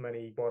just as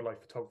many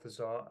wildlife photographers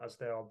are as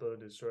there are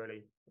birders,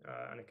 really,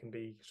 and it can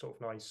be sort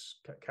of nice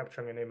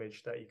capturing an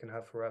image that you can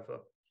have forever,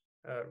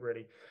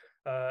 really.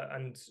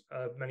 And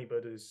many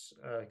birders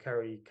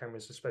carry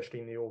cameras, especially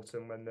in the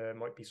autumn when there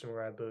might be some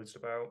rare birds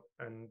about,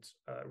 and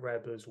rare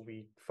birds will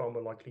be far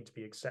more likely to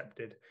be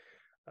accepted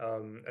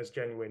as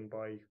genuine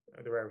by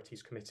the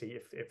Rarities Committee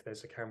if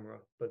there's a camera.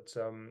 But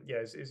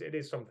yeah, it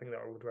is something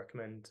that I would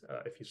recommend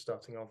if you're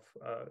starting off,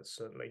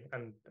 certainly,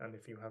 and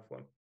if you have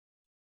one.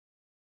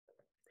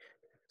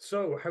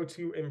 So, how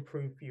to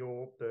improve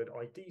your bird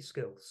ID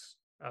skills?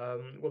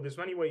 Well, there's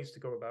many ways to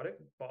go about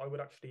it, but I would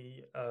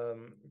actually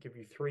give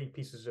you three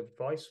pieces of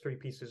advice,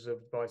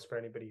 for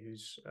anybody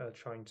who's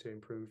trying to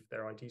improve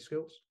their ID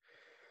skills.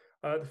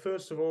 The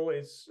first of all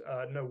is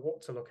know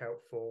what to look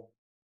out for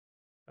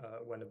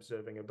when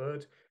observing a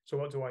bird. So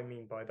what do I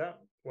mean by that?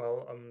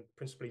 Well, I'm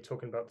principally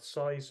talking about the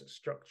size,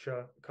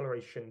 structure,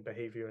 coloration,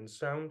 behavior, and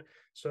sound.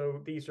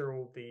 So these are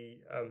all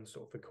the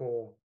sort of the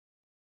core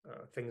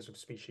things of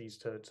species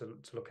to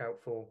look out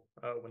for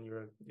when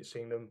you're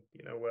seeing them.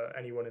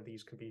 Any one of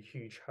these can be a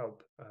huge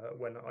help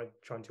when I'm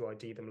trying to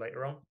ID them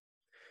later on.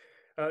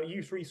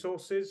 Use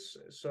resources.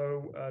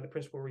 So the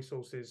principal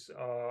resources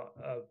are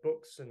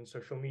books and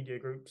social media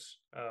groups,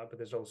 but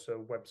there's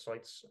also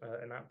websites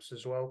and apps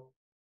as well.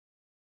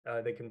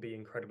 They can be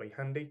incredibly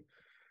handy.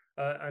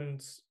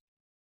 And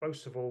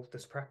most of all,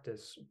 this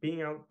practice.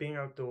 Being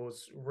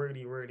outdoors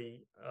really,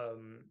 really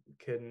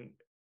can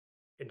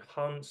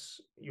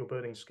enhance your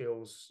birding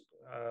skills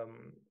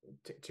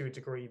to a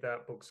degree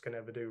that books can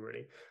never do,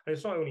 really. And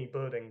it's not only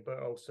birding,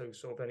 but also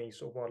sort of any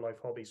sort of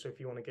wildlife hobby. So if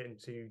you want to get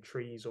into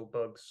trees or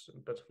bugs,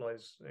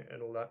 butterflies,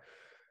 and all that,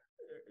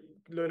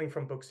 learning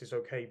from books is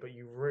okay, but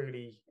it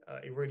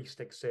really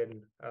sticks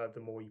in the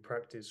more you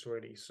practice,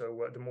 really.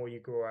 So the more you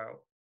go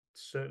out,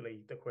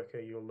 certainly the quicker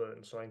you'll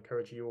learn. So I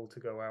encourage you all to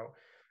go out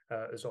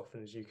as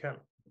often as you can.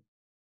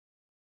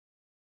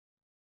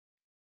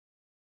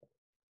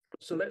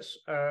 So let's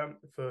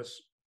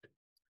first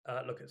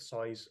look at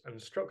size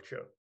and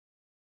structure.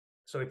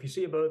 So if you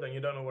see a bird and you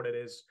don't know what it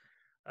is,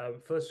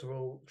 first of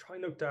all, try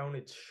and note down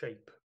its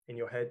shape in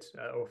your head,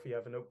 or if you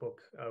have a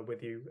notebook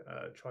with you,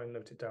 try and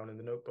note it down in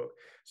the notebook.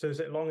 So is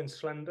it long and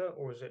slender,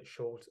 or is it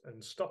short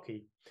and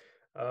stocky?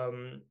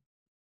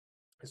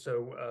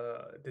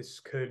 This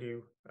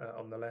curlew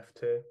on the left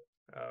here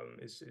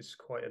is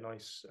quite a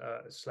nice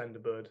slender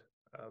bird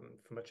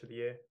for much of the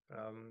year.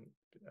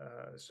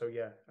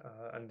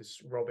 And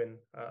this robin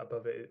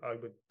above it, I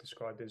would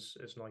describe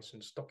as nice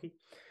and stocky.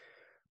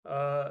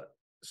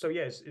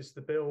 Is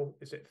the bill,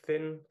 is it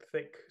thin,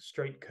 thick,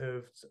 straight,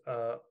 curved,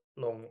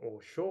 long,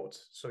 or short?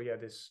 So yeah,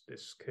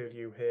 this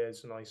curlew here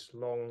is a nice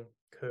long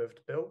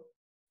curved bill,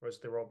 whereas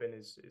the robin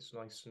is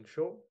nice and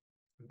short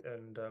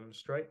and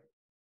straight.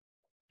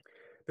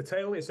 The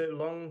tail, is it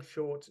long,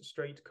 short,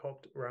 straight,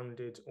 cobbed,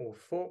 rounded, or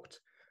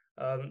forked?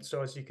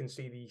 So as you can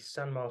see, the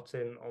sand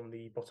martin on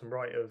the bottom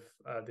right of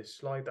this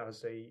slide, that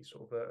has a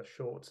sort of a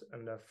short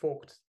and a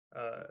forked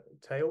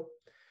tail.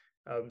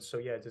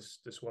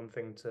 Just one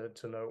thing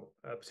to note,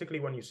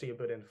 particularly when you see a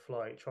bird in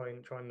flight, try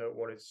and note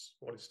what its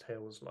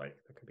tail is like.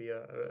 That could be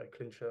a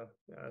clincher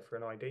for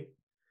an ID.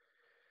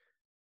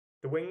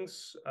 The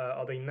wings,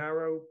 are they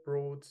narrow,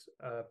 broad,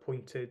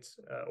 pointed,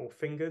 or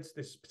fingered?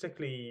 This is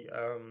particularly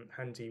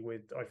handy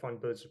with, I find,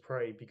 birds of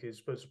prey,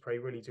 because birds of prey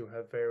really do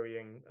have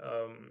varying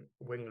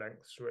wing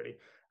lengths, really.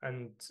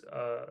 And,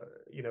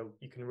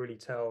 you can really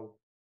tell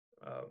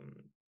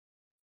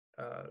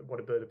what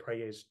a bird of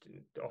prey is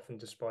often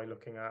just by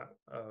looking at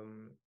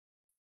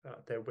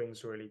their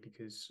wings, really,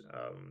 because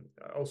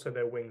also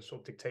their wings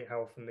sort of dictate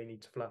how often they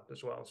need to flap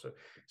as well. So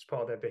it's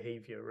part of their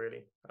behavior,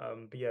 really.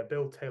 But yeah,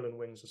 bill, tail, and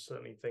wings are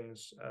certainly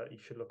things you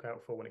should look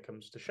out for when it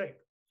comes to shape.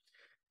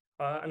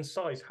 And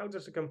size, how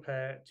does it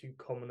compare to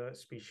commoner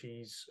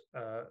species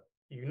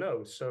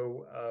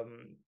So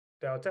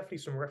there are definitely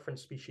some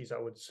reference species I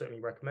would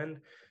certainly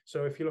recommend.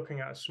 So if you're looking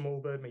at a small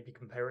bird, maybe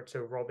compare it to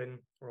a robin.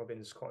 Robin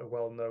is quite a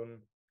well-known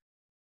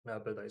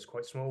bird that is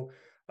quite small.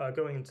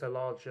 Going into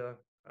larger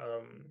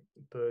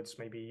birds,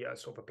 maybe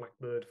sort of a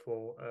blackbird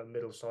for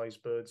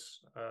middle-sized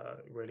birds,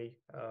 really,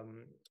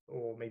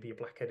 or maybe a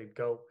black-headed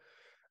gull.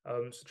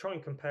 So try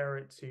and compare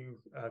it to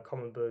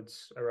common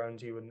birds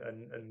around you,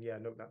 and yeah,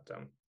 note that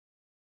down.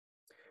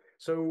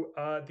 So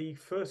the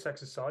first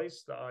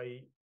exercise that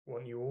I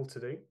want you all to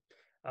do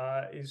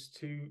is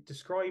to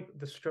describe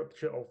the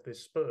structure of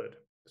this bird.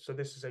 So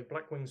this is a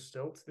black-winged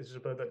stilt. This is a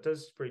bird that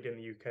does breed in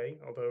the UK,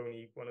 although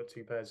only 1 or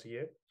 2 pairs a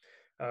year.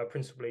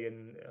 Principally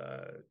in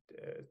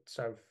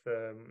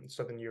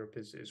southern Europe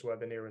is where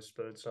the nearest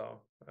birds are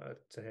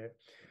to here.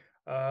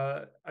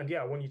 And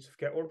yeah, I want you to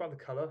forget all about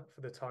the color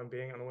for the time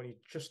being, and I want you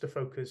just to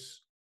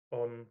focus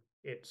on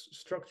its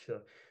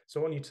structure. So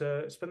I want you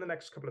to spend the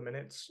next couple of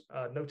minutes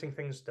noting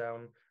things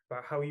down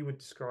about how you would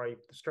describe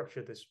the structure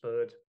of this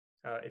bird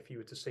if you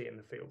were to see it in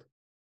the field.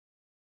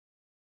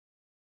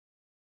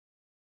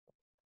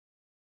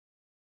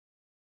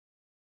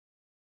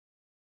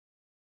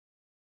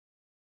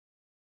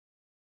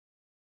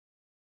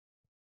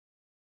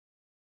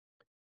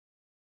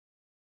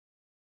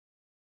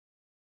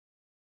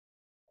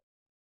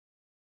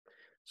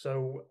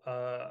 So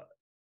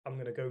I'm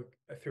going to go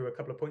through a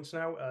couple of points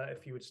now.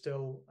 If you would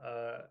still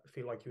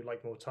feel like you would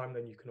like more time,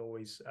 then you can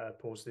always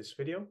pause this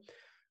video.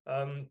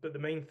 But the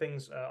main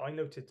things I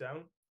noted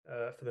down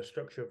for the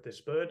structure of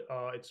this bird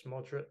are its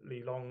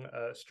moderately long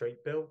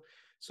straight bill.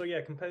 So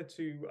yeah, compared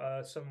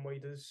to some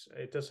waders,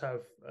 it does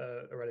have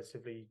a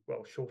relatively,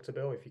 well, shorter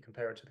bill if you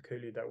compare it to the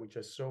curlew that we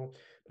just saw.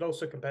 But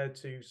also compared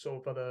to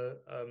sort of other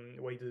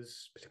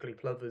waders, particularly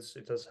plovers,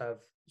 it does have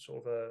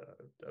sort of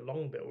a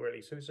long bill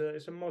really. So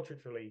it's a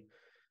moderately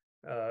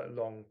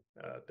long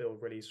bill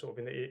really, sort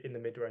of in the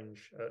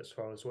mid-range as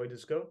far as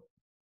waders go.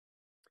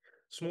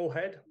 Small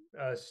head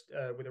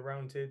with a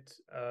rounded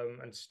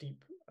and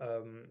steep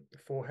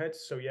forehead.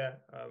 So yeah,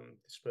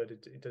 this bird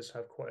it does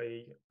have quite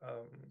a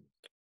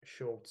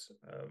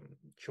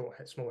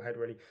small head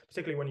really,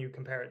 particularly when you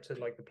compare it to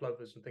like the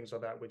plovers and things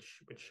like that,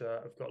 which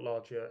have got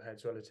larger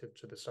heads relative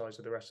to the size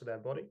of the rest of their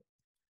body.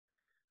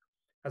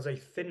 Has a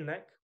thin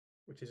neck,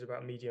 which is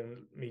about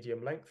medium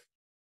length.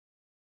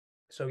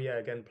 So yeah,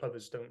 again,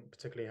 plovers don't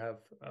particularly have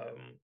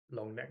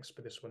long necks,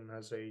 but this one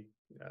has a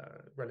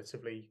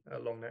relatively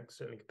long neck,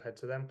 certainly compared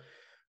to them,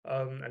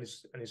 and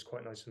is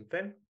quite nice and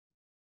thin.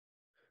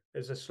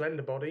 There's a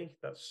slender body.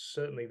 That's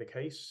certainly the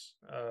case.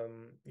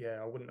 Yeah,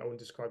 I wouldn't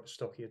describe it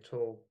stocky at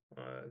all.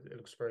 It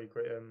looks very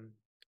great,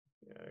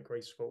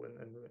 graceful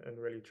and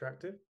really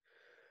attractive.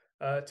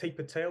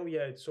 Tapered tail,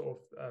 yeah, it sort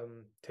of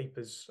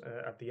tapers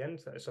at the end.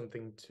 That is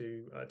something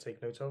to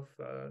take note of.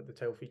 The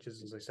tail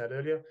features, as I said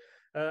earlier.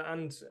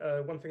 And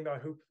one thing that I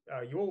hope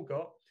you all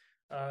got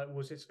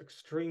was its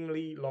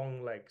extremely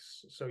long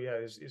legs. So yeah,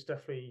 it's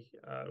definitely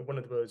one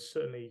of the birds,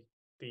 certainly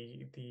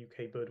the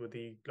UK bird with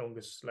the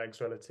longest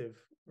legs relative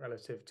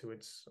to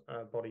its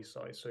body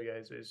size. So yeah,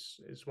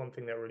 it's one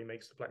thing that really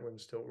makes the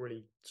black-winged stilt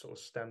really sort of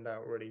stand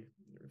out. Really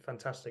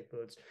fantastic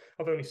birds.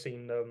 I've only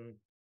seen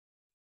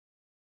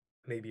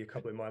maybe a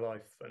couple in my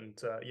life, and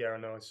yeah, I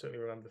know I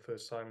certainly remember the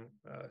first time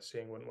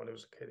seeing one when I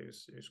was a kid.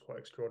 It was quite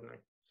extraordinary.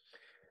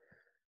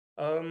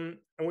 And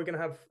we're going to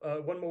have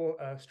one more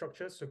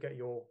structure, so get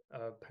your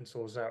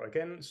pencils out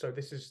again. So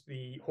this is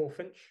the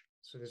hawfinch.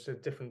 So this is a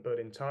different bird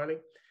entirely.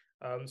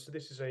 So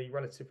this is a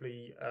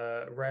relatively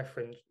rare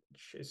finch.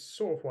 It's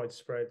sort of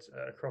widespread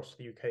across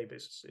the UK, but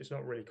it's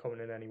not really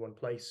common in any one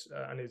place,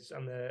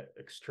 and they're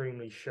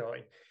extremely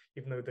shy.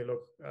 Even though they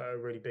look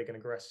really big and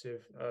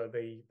aggressive,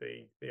 they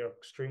are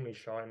extremely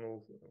shy and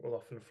will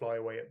often fly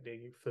away at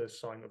the first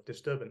sign of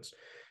disturbance.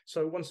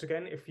 So once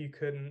again, if you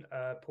can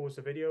pause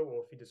the video,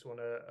 or if you just want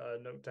to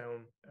note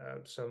down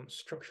some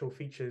structural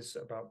features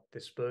about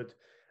this bird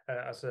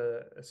as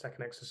a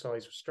second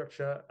exercise of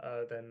structure,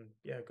 then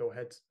yeah, go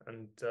ahead,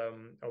 and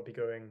I'll be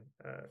going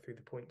through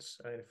the points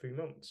in a few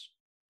moments.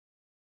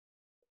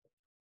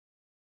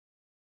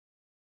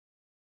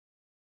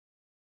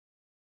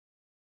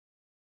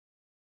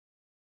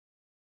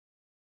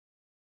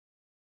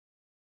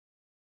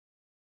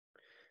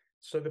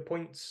 So the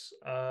points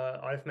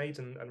I've made,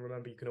 and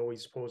remember, you can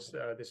always pause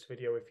this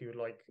video if you would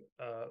like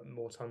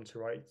more time to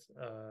write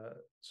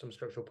some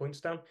structural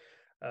points down.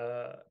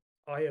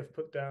 I have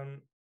put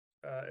down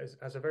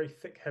as a very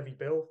thick, heavy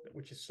bill,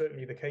 which is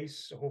certainly the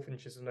case.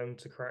 Hawfinches are known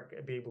to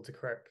be able to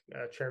crack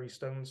cherry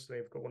stones.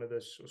 They've got one of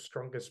the sort of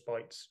strongest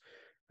bites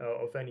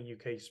of any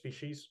UK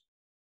species.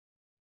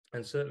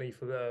 And certainly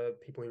for the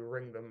people who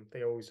ring them,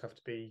 they always have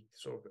to be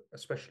sort of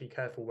especially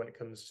careful when it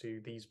comes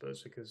to these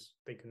birds, because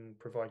they can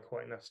provide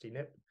quite a nasty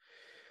nip.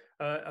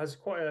 Has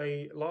quite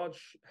a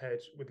large head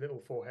with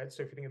little forehead.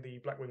 So if you think of the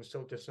black-winged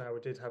stilt just now,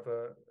 it did have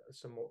a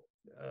somewhat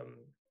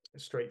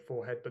straight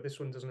forehead, but this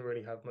one doesn't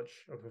really have much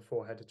of a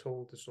forehead at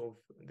all.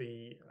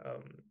 The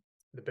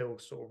bill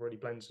sort of really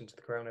blends into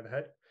the crown of the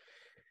head.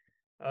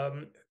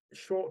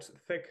 Short,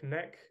 thick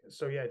neck.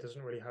 So yeah, it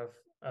doesn't really have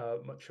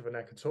much of a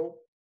neck at all.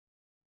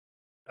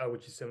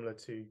 Which is similar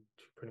to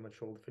pretty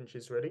much all the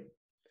finches, really.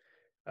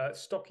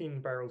 Stocking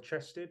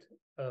barrel-chested.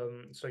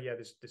 So yeah,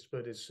 this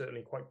bird is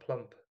certainly quite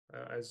plump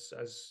as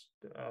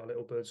our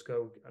little birds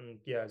go, and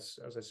yeah, as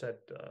I said,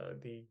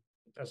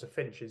 as a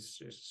finch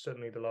is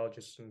certainly the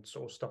largest and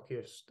sort of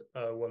stockiest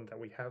one that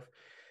we have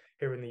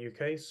here in the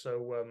UK.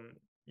 So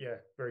yeah,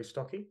 very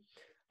stocky.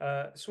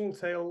 Small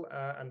tail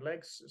and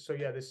legs. So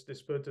yeah,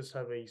 this bird does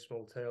have a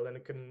small tail, and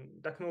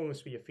that can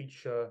almost be a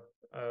feature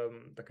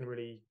that can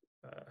really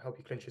help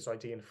you clinch its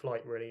ID in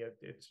flight. Really,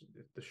 it's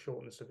the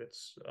shortness of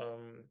its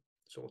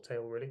sort of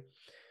tail, really.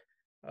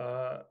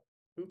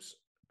 Oops.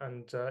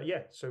 And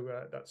yeah, so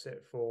that's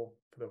it for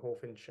the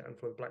hawfinch and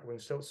for the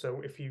black-winged stilt.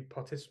 So if you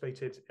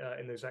participated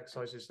in those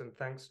exercises, then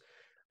thanks.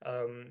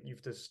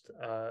 You've just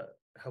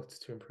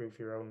helped to improve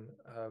your own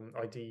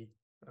ID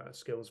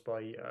skills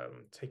by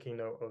taking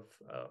note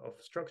of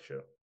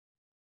structure.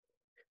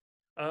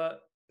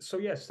 So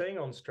yeah, staying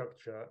on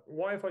structure,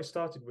 why have I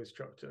started with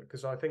structure?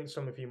 Because I think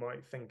some of you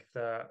might think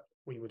that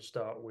we would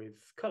start with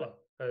color,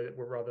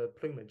 or rather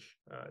plumage,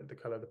 the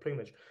color of the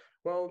plumage.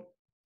 Well,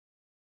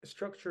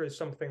 structure is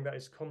something that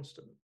is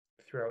constant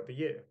throughout the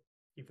year,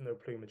 even though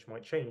plumage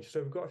might change.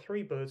 So we've got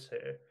 3 birds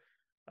here,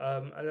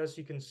 and as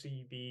you can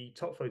see, the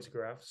top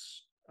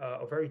photographs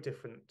are very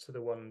different to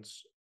the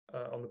ones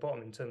on the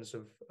bottom in terms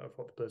of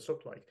what the birds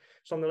look like.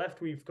 So on the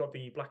left, we've got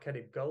the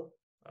black-headed gull.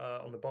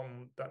 On the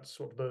bottom, that's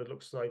what the bird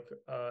looks like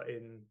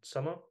in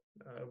summer,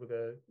 with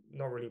a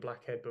not really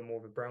black head, but more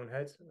of a brown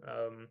head.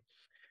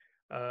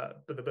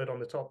 But the bird on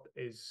the top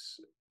is,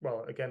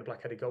 well, again, a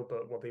black-headed gull,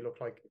 but what they look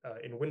like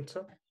in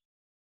winter.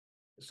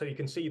 So you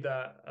can see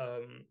that,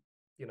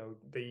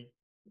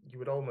 you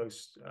would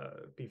almost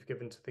be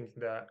forgiven to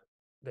thinking that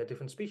they're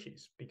different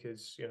species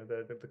because,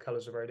 the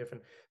colors are very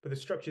different, but the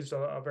structures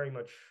are very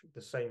much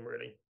the same,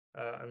 really.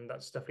 And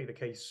that's definitely the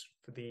case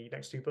for the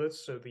next two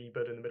birds. So the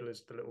bird in the middle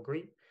is the little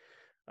grebe.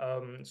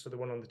 So the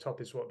one on the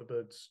top is what the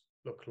birds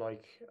look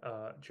like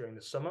during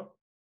the summer,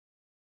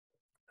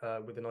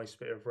 with a nice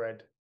bit of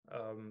red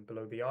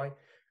below the eye.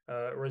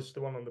 Whereas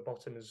the one on the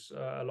bottom is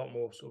a lot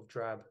more sort of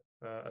drab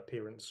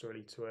appearance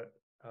really to it.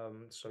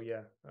 So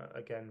yeah,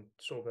 again,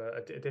 sort of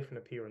a different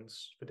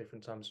appearance for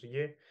different times of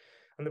year.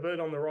 And the bird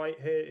on the right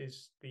here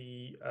is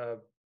the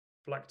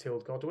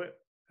black-tailed godwit,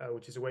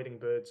 which is a wading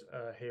bird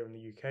here in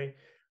the UK.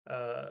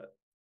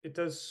 It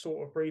does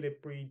sort of breed.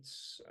 It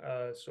breeds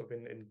sort of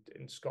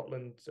in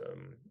Scotland,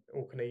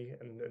 Orkney,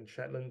 and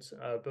Shetland,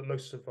 but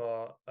most of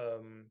our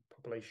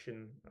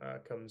population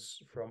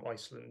comes from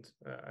Iceland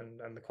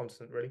and the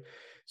continent, really.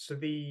 So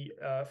the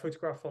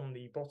photograph on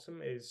the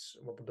bottom is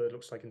what the bird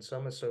looks like in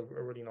summer, so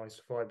a really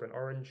nice vibrant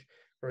orange,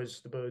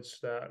 whereas the birds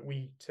that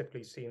we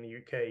typically see in the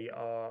UK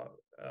are,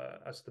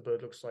 as the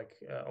bird looks like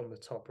on the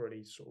top,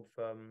 really sort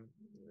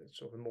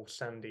of a more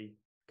sandy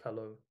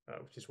color,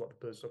 which is what the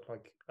birds look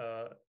like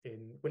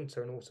in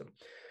winter and autumn.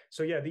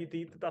 So yeah,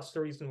 that's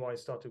the reason why I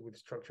started with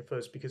structure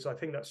first, because I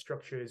think that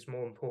structure is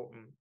more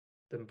important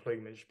than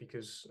plumage,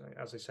 because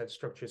as I said,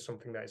 structure is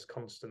something that is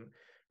constant,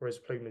 whereas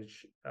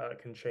plumage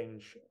can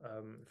change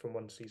from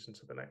one season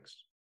to the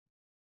next.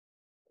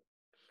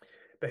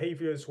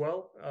 Behavior as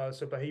well.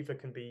 So behavior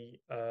can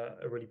be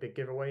a really big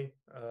giveaway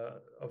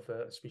of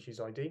a species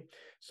ID.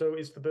 So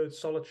is the bird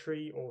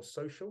solitary or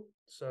social?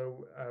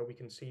 So we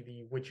can see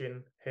the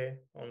widgeon here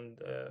on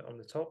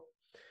the top.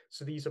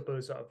 So these are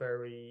birds that are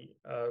very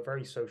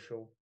very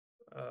social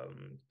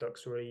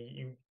ducks. Really,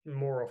 you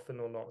more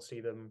often or not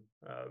see them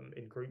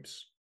in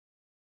groups.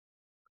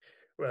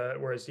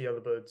 Whereas the other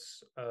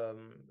birds,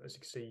 as you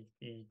can see,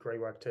 the grey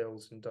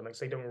wagtails and dunnocks,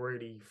 they don't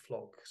really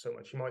flock so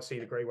much. You might see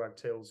the grey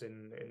wagtails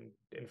in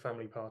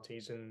family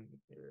parties in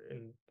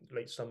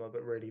late summer,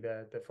 but really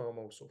they're far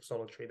more sort of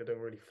solitary. They don't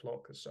really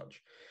flock as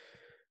such.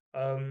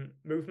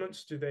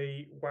 Movements: do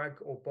they wag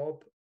or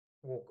bob,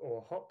 walk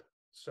or hop?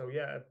 So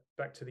yeah,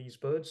 back to these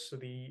birds. So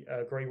the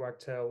grey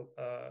wagtail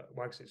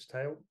wags its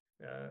tail,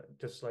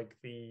 just like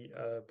the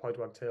pied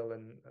wagtail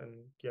and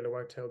yellow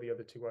wagtail, the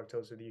other two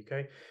wagtails of the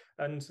UK.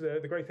 And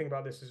the great thing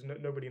about this is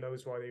nobody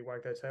knows why they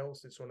wag their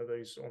tails. It's one of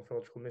those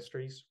ornithological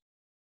mysteries.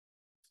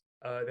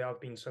 There have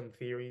been some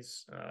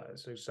theories.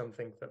 So some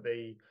think that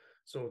they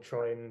sort of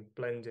try and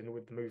blend in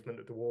with the movement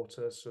of the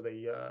water, so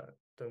they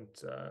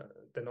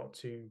they're not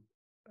too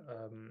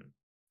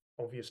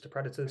obvious to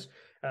predators.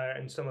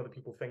 And some other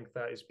people think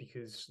that is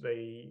because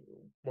they,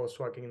 while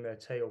wagging their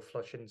tail,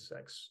 flush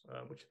insects,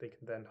 which they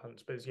can then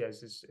hunt. But yeah,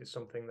 it's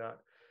something that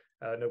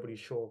nobody's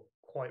sure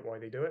quite why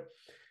they do it.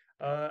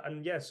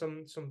 And yeah,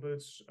 some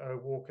birds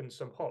walk and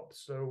some hop.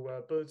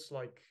 So birds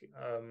like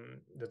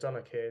the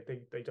dunnock here,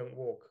 they don't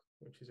walk,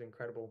 which is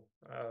incredible.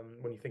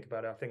 When you think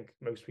about it, I think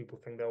most people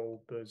think that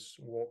all birds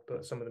walk,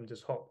 but some of them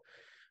just hop.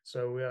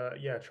 So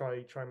yeah,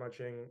 try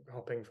imagining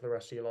hopping for the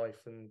rest of your life,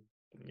 and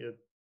you're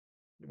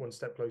one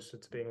step closer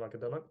to being like a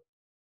dunnock.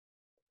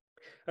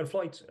 And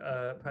flight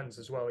patterns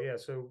as well, yeah.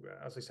 So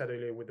as I said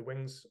earlier with the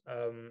wings,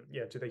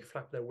 yeah, do they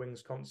flap their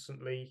wings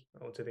constantly,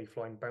 or do they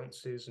fly in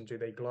bounces, and do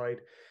they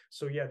glide?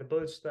 So yeah, the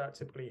birds that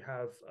typically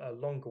have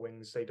longer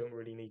wings, they don't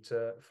really need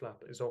to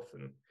flap as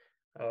often.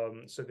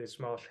 So this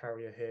marsh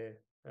harrier here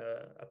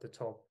at the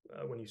top,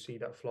 when you see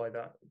that fly,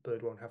 that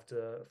bird won't have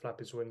to flap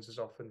his wings as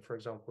often, for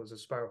example, as a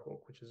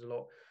sparrowhawk, which is a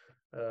lot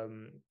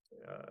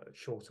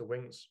shorter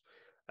wings.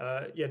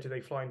 Yeah, do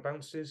they fly in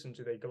bounces and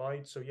do they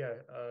glide? So yeah,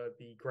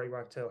 the grey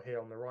wagtail here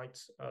on the right,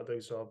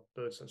 those are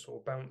birds that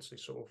sort of bounce. They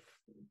sort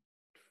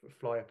of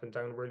fly up and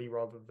down really,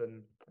 rather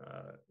than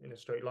in a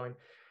straight line.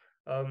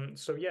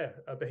 So yeah,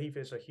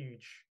 behaviors are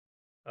huge.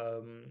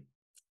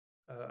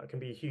 Can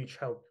be a huge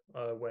help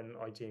when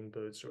IDing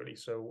birds, really.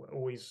 So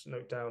always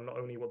note down not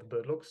only what the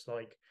bird looks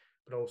like,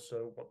 but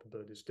also what the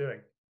bird is doing.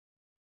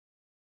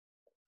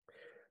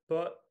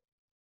 But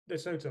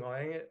there's no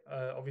denying it.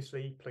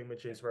 Obviously,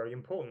 plumage is very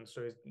important,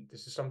 so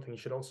this is something you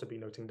should also be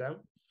noting down.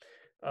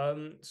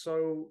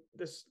 So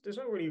there's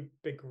no really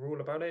big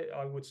rule about it.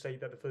 I would say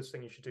that the first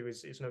thing you should do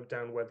is note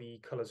down where the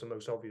colors are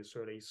most obvious,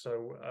 really.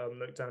 So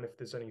note down if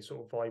there's any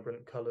sort of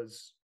vibrant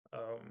colors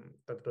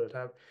that the bird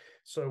have.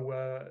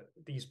 So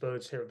these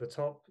birds here at the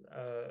top,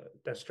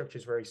 their structure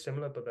is very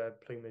similar, but their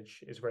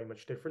plumage is very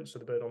much different. So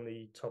the bird on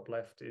the top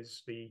left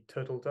is the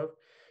turtle dove,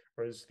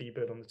 whereas the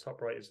bird on the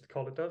top right is the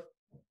collared dove.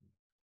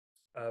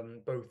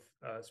 Both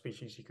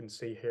species you can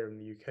see here in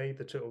the UK,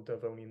 the turtle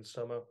dove only in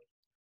summer,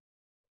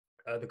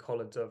 the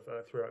collared dove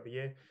throughout the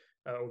year.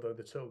 although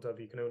the turtle dove,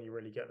 you can only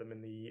really get them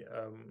in the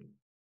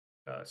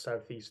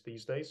southeast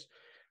these days.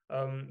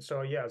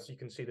 So yeah, as you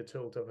can see, the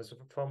turtle dove has a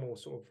far more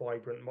sort of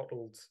vibrant,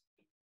 mottled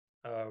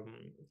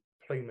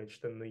plumage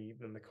than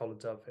the collared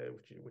dove here,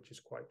 which is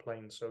quite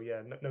plain. So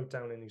yeah, no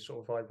down any sort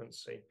of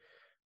vibrancy.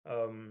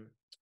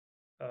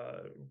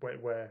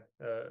 Where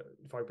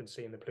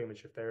vibrancy in the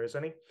plumage, if there is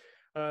any.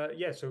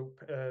 Yeah, so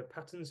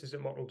patterns, is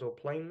it mottled or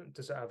plain?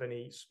 Does it have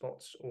any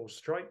spots or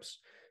stripes?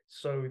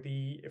 So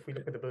if we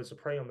look at the birds of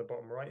prey on the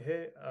bottom right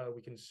here,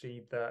 we can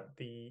see that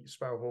the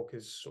sparrowhawk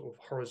is sort of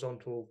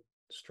horizontal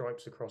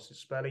stripes across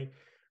its belly,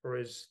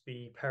 whereas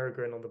the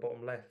peregrine on the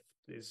bottom left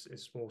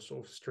is more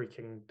sort of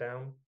streaking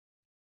down.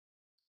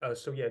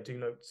 So yeah, do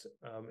note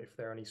if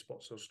there are any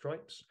spots or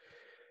stripes.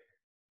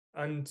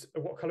 And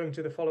what coloring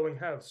do the following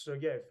have? So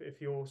yeah, if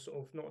you're sort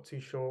of not too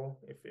sure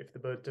if the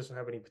bird doesn't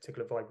have any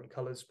particular vibrant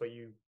colors, but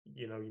you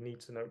need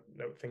to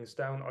note things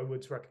down, I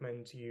would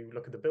recommend you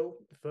look at the bill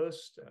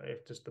first.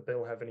 If does the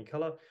bill have any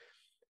color?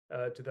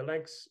 Do the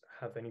legs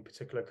have any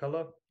particular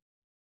color?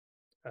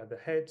 The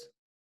head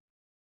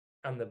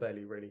and the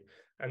belly, really.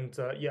 And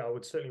yeah, I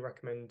would certainly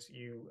recommend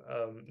you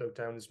note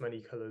down as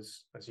many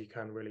colors as you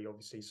can, really,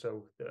 obviously.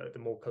 So the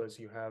more colors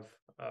you have,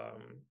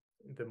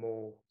 the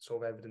more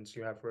sort of evidence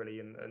you have, really,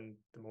 and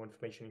the more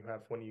information you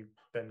have when you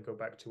then go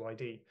back to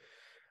ID.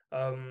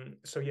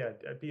 So yeah,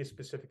 be as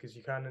specific as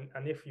you can,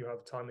 and if you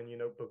have time in your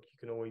notebook, you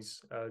can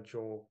always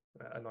draw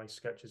a nice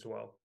sketch as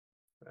well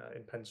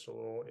in pencil,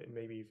 or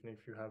maybe even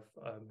if you have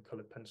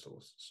colored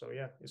pencils. So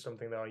yeah, it's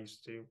something that I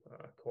used to do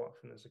quite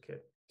often as a kid.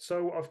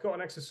 So I've got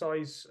an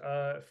exercise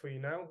for you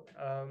now.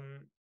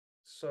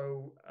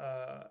 So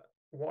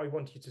what I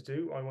want you to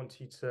do, I want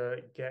you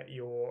to get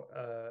your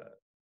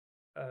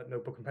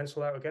notebook and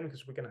pencil out again,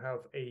 because we're going to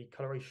have a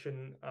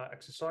coloration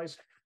exercise.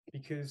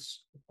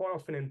 Because quite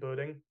often in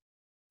birding,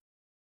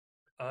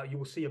 you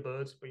will see a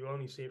bird, but you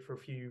only see it for a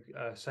few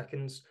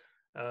seconds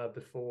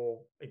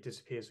before it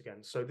disappears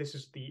again. So this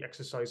is the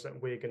exercise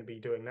that we're going to be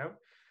doing now.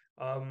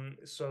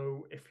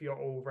 So if you're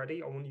all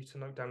ready, I want you to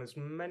note down as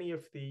many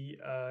of the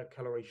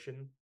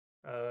coloration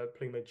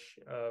plumage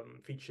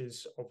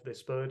features of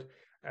this bird.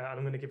 And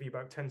I'm going to give you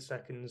about 10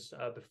 seconds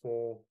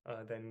before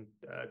then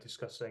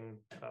discussing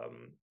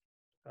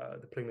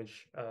the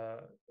plumage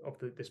of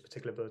this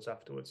particular birds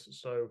afterwards.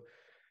 So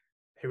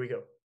here we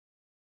go.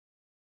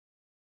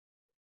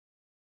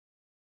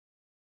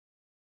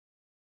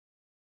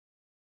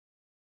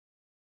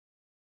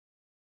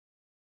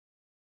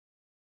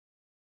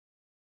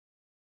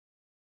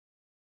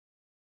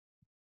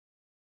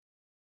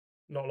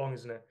 Not long,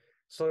 isn't it?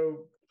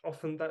 So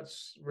often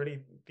that's really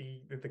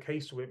the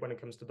case when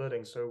it comes to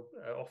birding. So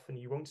often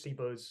you won't see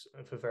birds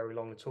for very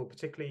long at all,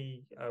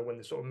 particularly when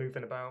they're sort of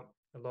moving about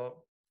a lot,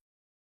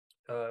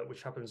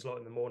 which happens a lot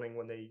in the morning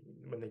when they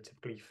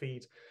typically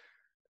feed.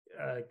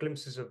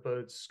 Glimpses of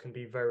birds can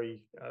be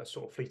very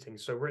sort of fleeting.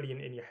 So really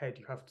in your head,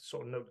 you have to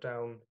sort of note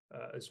down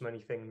as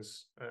many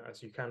things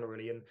as you can,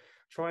 really, and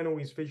try and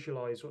always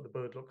visualize what the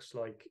bird looks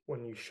like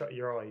when you shut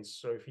your eyes.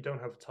 So if you don't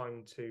have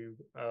time to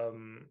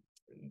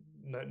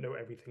note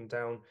everything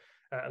down,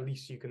 at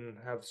least you can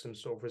have some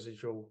sort of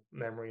residual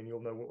memory, and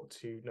you'll know what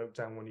to note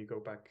down when you go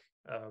back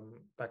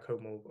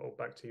home or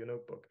back to your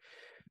notebook.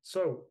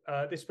 So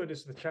this bird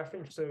is the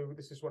chaffinch. So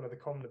this is one of the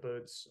commoner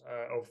birds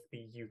of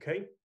the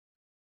UK.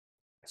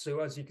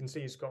 So as you can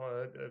see, it's got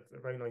a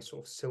very nice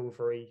sort of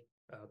silvery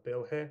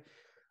bill here.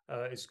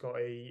 It's got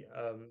a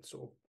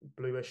sort of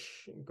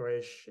bluish,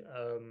 greyish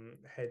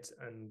head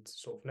and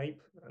sort of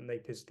nape. And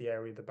nape is the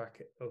area of the back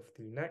of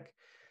the neck.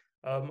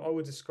 I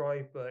would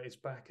describe its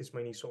back as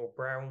mainly sort of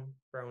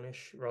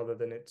brownish, rather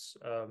than its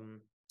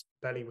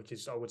belly, which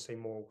is, I would say,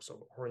 more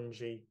sort of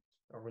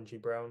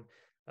orangey brown.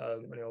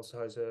 And it also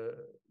has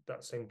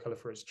that same color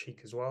for its cheek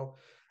as well.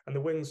 And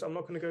the wings, I'm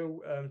not going to go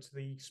to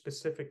the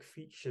specific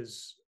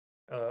features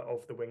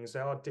of the wings.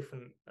 There are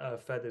different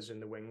feathers in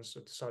the wings.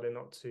 So I decided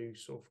not to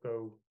sort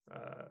of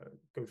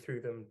go through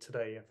them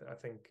today. I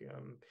think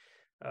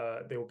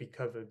they will be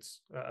covered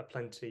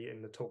plenty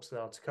in the talks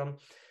that are to come.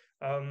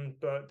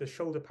 But the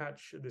shoulder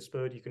patch of this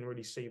bird, you can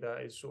really see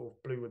that is sort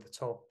of blue at the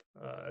top,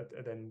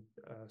 and then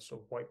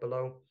sort of white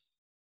below.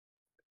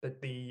 But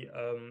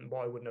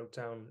what I would note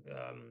down,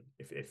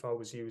 if I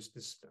was you,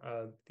 is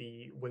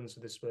the wings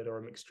of this bird are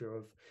a mixture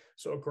of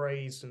sort of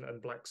greys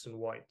and blacks and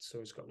white. So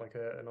it's got like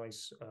a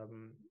nice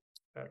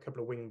a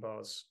couple of wing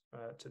bars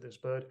to this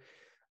bird.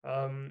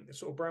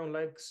 Sort of brown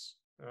legs.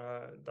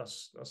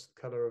 That's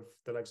the color of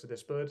the legs of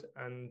this bird,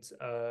 and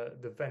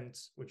the vent,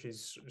 which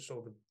is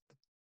sort of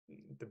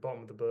the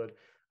bottom of the bird,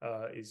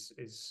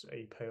 is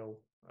a pale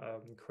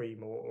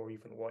cream or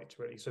even white,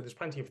 really. So there's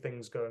plenty of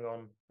things going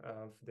on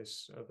for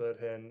this bird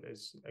here, and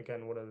is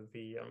again one of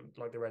the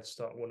like the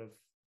redstart, one of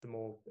the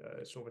more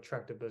sort of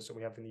attractive birds that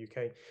we have in the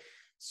UK.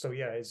 So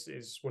yeah,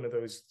 is one of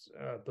those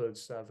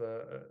birds that have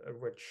a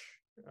rich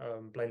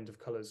blend of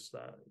colours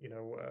that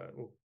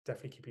will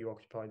definitely keep you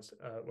occupied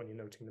when you're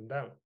noting them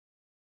down.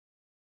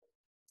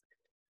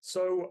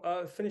 So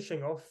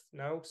finishing off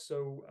now,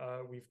 so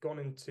we've gone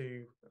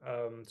into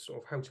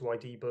sort of how to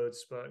ID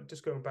birds, but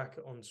just going back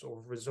on sort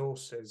of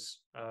resources,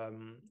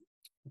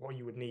 what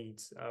you would need,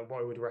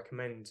 what I would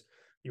recommend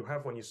you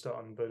have when you start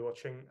on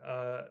birdwatching.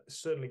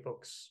 Certainly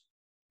books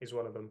is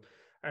one of them.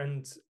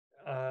 And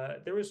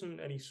there isn't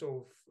any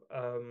sort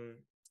of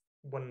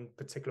one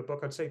particular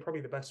book. I'd say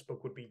probably the best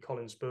book would be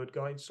Collins' Bird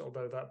Guides,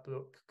 although that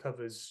book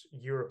covers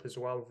Europe as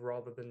well,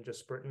 rather than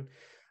just Britain.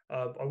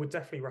 I would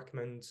definitely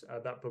recommend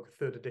that book.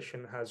 Third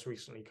edition has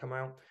recently come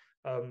out.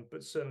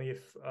 But certainly,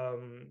 if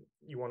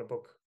you want a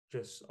book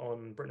just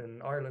on Britain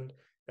and Ireland,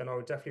 then I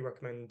would definitely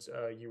recommend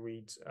you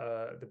read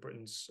the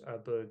Britain's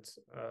Bird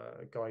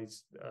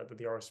Guides,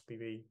 the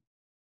RSPB,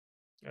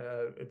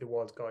 the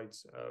Wild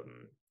Guides,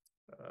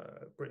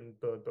 Britain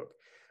Bird book.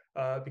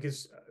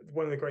 Because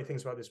one of the great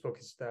things about this book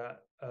is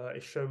that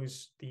it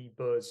shows the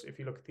birds. If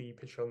you look at the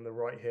picture on the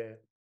right here,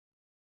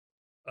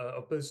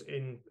 of birds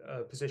in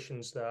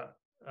positions that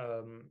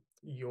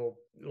you're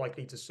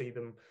likely to see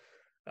them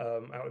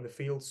out in the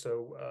field.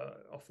 So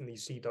often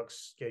these sea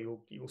ducks, yeah,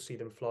 you'll see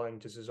them flying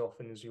just as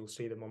often as you'll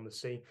see them on the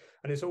sea.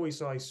 And it's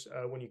always nice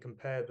when you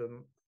compare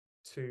them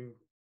to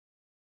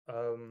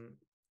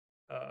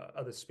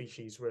other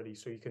species, really.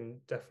 So you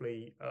can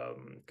definitely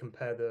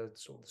compare the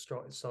sort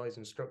of the size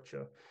and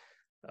structure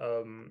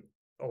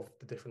of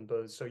the different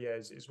birds. So yeah,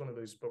 it's one of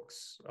those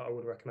books I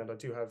would recommend. I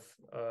do have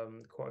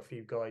quite a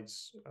few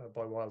guides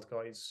by Wild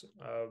Guides.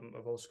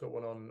 I've also got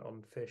one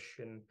on fish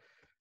and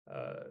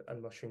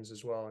mushrooms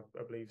as well,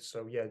 I believe.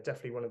 So yeah,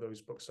 definitely one of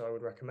those books I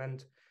would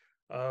recommend.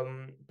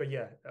 But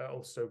yeah,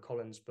 also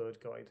Collins' Bird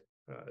Guide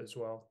as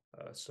well,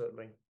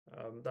 certainly.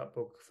 That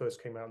book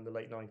first came out in the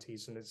late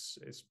 90s, and it's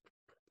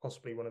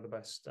possibly one of the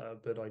best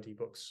bird ID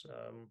books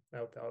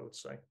out there, I would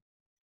say.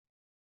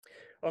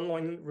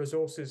 Online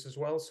resources as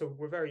well. So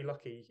we're very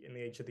lucky in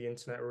the age of the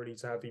internet, really,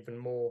 to have even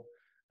more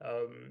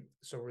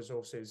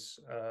resources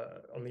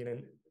on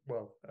the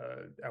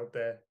out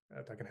there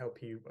that can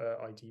help you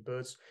ID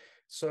birds.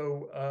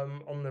 So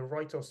on the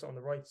right, also on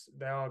the right,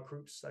 there are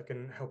groups that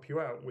can help you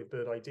out with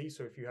bird ID.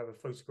 So if you have a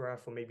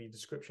photograph or maybe a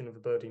description of a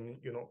bird and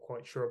you're not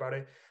quite sure about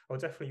it, I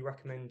would definitely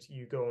recommend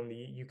you go on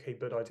the UK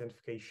Bird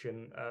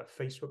Identification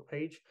Facebook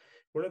page.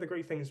 One of the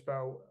great things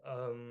about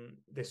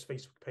this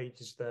Facebook page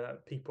is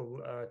that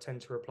people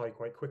tend to reply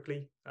quite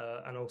quickly,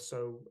 and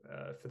also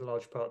for the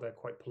large part, they're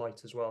quite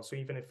polite as well. So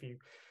even if you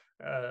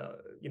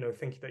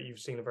think that you've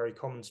seen a very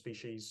common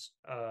species,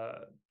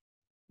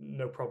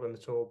 no problem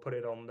at all. Put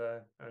it on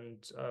there,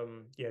 and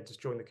yeah, just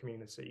join the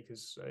community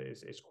because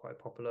it's quite a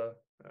popular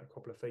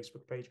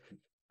Facebook page.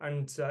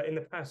 And in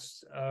the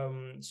past,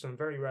 some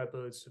very rare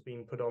birds have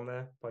been put on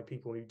there by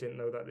people who didn't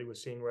know that they were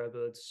seeing rare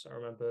birds. I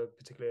remember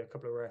particularly a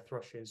couple of rare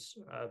thrushes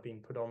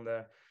being put on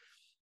there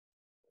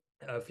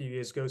a few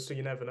years ago. So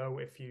you never know,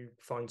 if you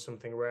find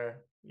something rare,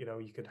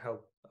 you could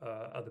help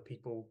other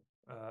people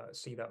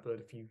see that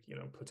bird if you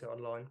put it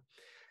online.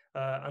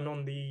 And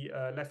on the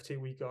left here,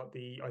 we got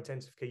the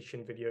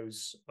identification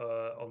videos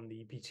on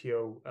the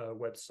BTO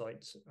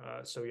website.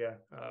 So yeah,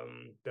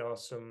 there are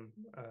some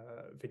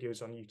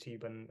videos on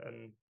YouTube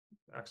and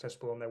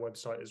accessible on their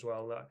website as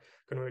well that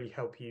can really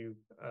help you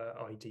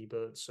ID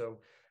birds. So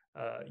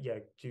yeah,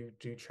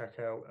 do check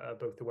out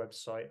both the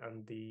website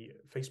and the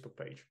Facebook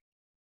page.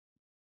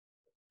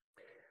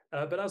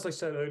 But as I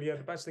said earlier,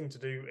 the best thing to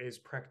do is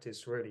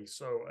practice, really.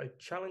 So a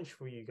challenge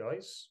for you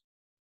guys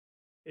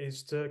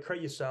is to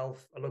create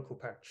yourself a local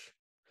patch.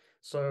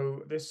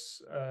 So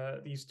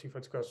these two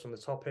photographs from the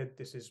top here,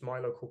 this is my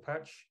local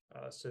patch.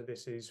 So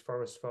this is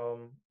Forest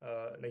Farm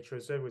Nature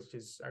Reserve, which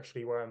is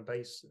actually where I'm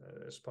based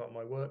as part of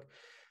my work.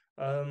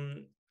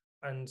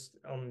 And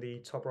on the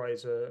top right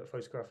is a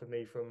photograph of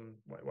me from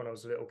when I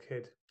was a little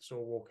kid,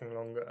 sort of walking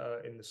along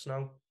in the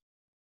snow.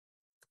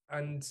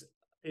 And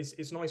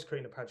it's nice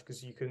creating a patch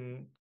because you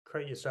can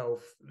create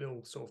yourself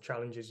little sort of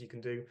challenges you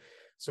can do.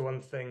 So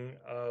one thing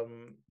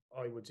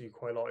I would do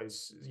quite a lot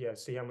is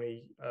see how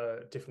many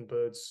different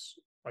birds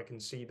I can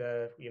see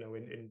there,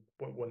 in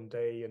one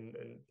day and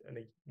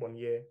 1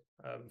 year,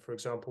 for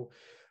example.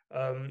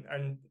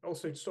 And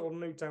also sort of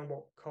note down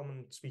what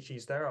common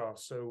species there are.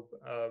 So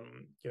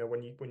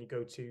when you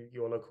go to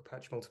your local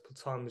patch multiple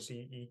times,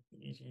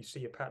 you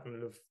see a pattern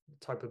of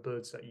the type of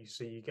birds that you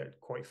see. You get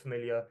quite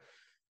familiar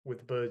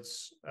with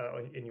birds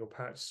in your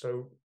patch.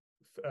 So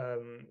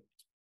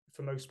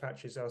for most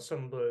patches, there are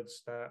some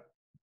birds that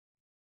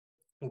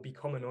will be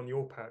common on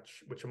your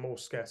patch, which are more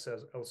scarce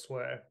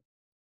elsewhere,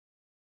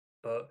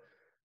 but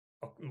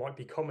might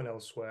be common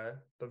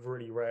elsewhere, but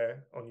really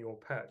rare on your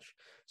patch.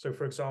 So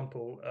for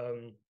example,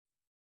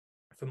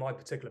 for my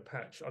particular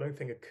patch, I don't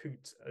think a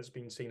coot has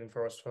been seen in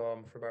Forest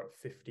Farm for about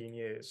 15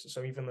 years.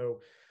 So even though,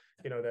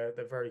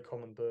 they're very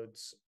common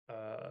birds,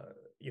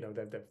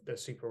 they're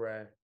super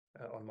rare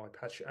on my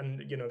patch,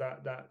 and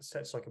that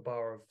sets like a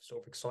bar of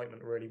sort of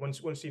excitement, really.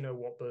 Once you know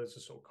what birds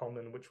are sort of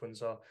common, which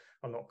ones are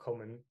not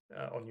common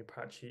on your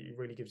patch, it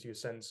really gives you a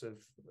sense of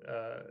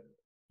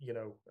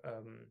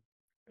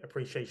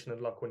appreciation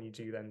and luck when you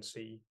do then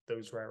see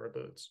those rarer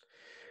birds.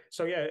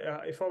 So yeah,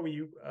 if I were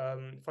you,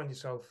 find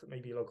yourself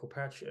maybe a local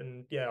patch,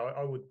 and yeah,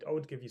 I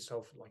would give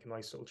yourself like a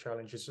nice little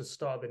challenge. It's the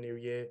start of the new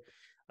year.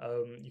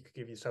 You could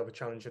give yourself a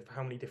challenge of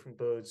how many different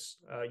birds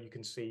you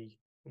can see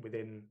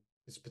within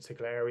this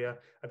particular area,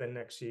 and then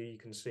next year you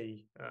can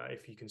see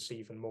if you can see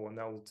even more, and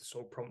that will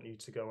sort of prompt you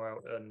to go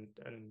out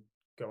and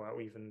go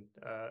out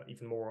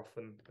even more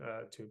often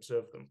to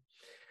observe them.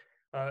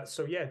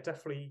 So yeah,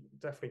 definitely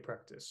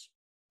practice.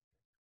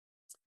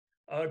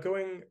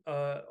 Going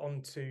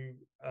on to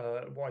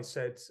what I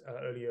said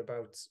earlier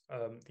about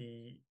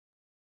the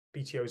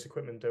BTO's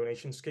equipment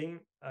donation scheme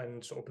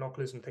and sort of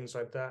binoculars and things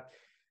like that.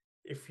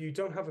 If you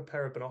don't have a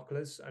pair of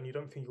binoculars and you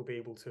don't think you'll be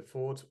able to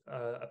afford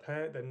a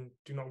pair, then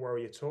do not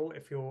worry at all.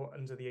 If you're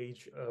under the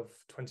age of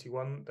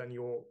 21, then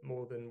you're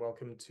more than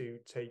welcome to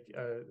take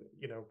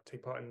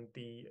part in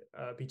the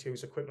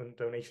BTO's equipment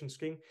donation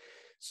scheme.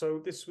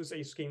 So this was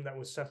a scheme that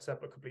was set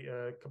up a couple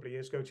of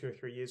years ago, 2 or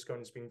 3 years ago,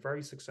 and it's been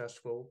very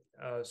successful.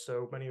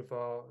 So many of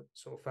our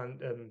sort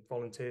of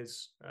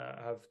volunteers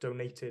have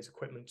donated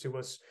equipment to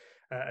us.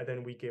 And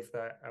then we give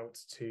that out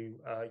to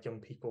young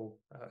people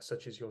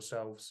such as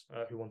yourselves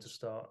who want to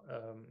start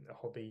a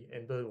hobby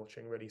in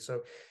birdwatching, really.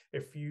 So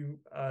if you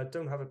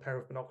don't have a pair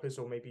of binoculars,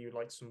 or maybe you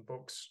like some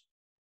books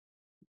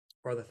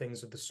or other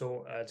things of the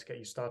sort to get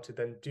you started,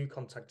 then do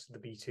contact the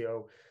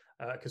BTO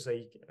because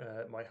they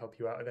might help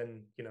you out. And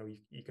then,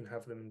 you can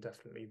have them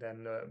definitely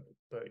then.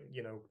 But,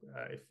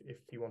 if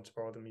you want to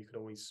borrow them, you could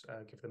always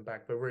give them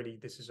back. But really,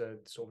 this is a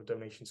sort of a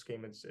donation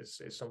scheme. It's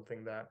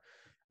something that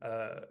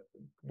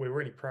we're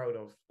really proud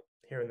of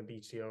here in the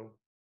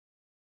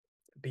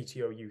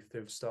BTO youth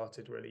have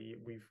started. Really,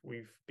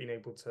 we've been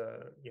able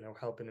to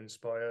help and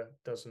inspire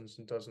dozens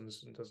and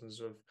dozens and dozens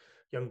of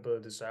young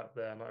birders out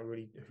there, and I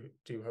really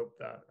do hope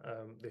that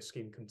this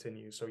scheme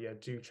continues. So yeah,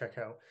 do check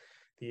out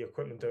the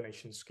equipment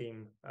donation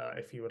scheme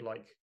if you would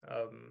like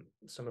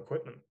some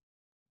equipment.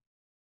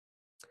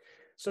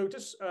 So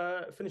just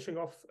finishing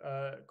off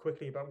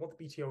quickly about what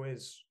the BTO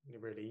is,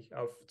 really.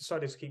 I've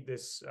decided to keep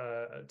this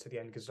to the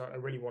end because I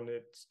really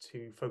wanted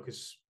to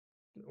focus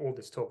all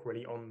this talk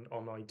really on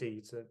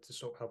ID to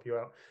sort of help you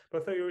out.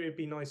 But I thought it would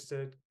be nice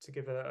to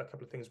give a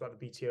couple of things about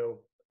the BTO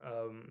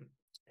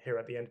here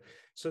at the end.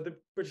 So the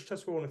British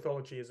Trust for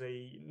Ornithology is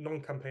a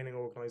non-campaigning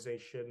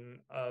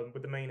organisation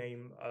with the main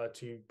aim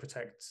to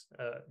protect,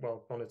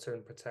 monitor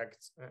and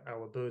protect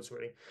our birds,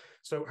 really.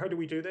 So how do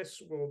we do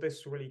this? Well,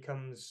 this really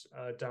comes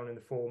down in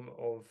the form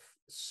of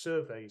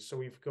surveys. So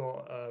we've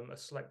got a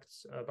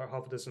select about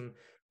half a dozen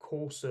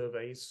core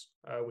surveys,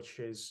 which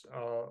is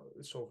our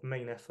sort of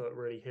main effort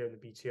really here in the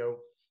BTO.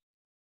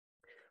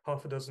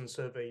 Half a dozen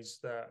surveys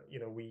that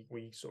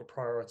we sort of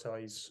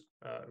prioritize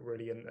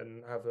really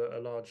and have a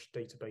large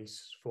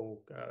database for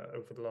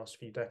over the last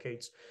few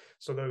decades.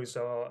 So those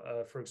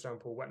are, for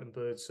example, wetland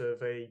bird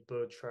survey,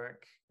 bird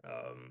track,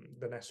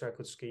 the nest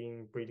record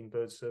scheme, breeding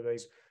bird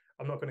surveys.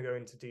 I'm not going to go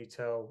into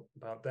detail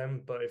about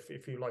them, but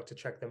if you'd like to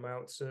check them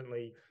out,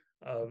 certainly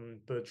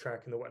bird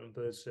track and the wetland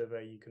bird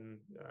survey you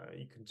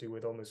can do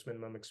with almost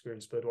minimum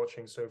experience bird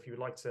watching. So if you would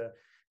like to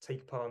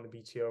take part in the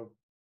BTO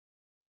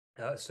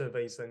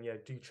surveys, then yeah,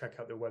 do check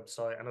out their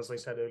website. And as I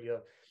said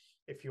earlier,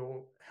 if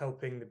you're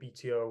helping the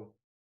BTO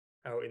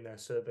out in their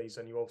surveys,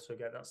 then you also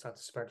get that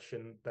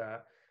satisfaction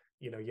that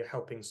you're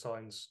helping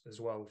science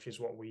as well, which is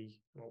what we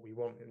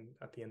want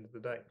at the end of the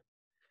day.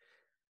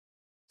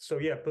 So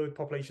yeah, bird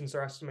populations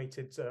are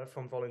estimated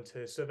from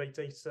volunteer survey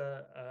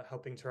data,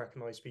 helping to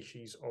recognise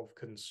species of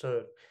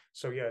concern.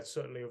 So yeah,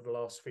 certainly over the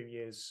last few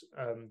years,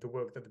 the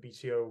work that the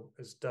BTO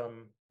has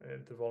done,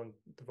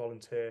 the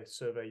volunteer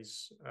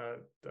surveys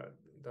that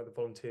the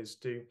volunteers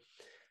do,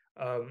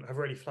 have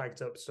really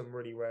flagged up some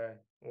really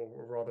rare,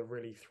 or rather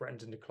really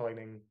threatened and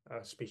declining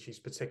species,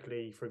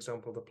 particularly, for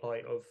example, the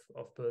plight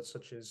of birds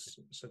such as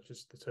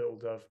the turtle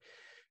dove.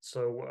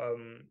 So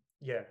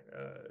yeah,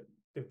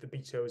 the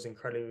BTO is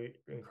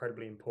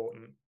incredibly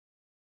important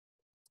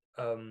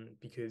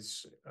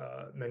because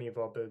many of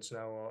our birds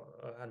now are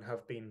and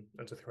have been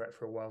under threat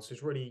for a while. So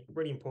it's really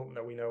important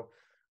that we know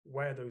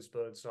where those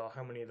birds are,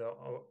 how many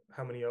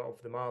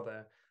of them are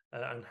there,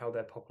 and how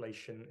their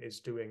population is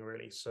doing,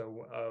 really.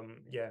 So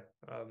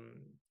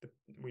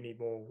we need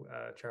more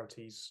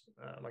charities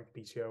like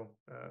the BTO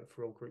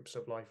for all groups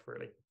of life,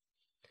 really.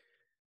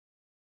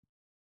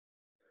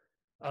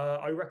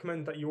 I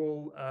recommend that you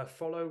all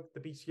follow the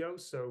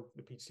BTO. So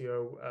the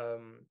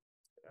BTO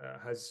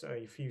has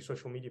a few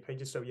social media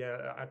pages. So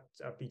yeah,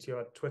 at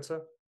BTO at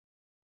Twitter.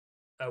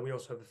 We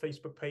also have a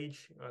Facebook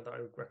page that I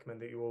would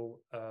recommend that you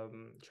all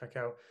check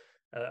out,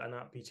 and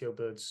at BTO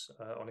Birds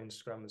on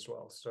Instagram as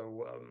well.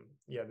 So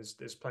yeah,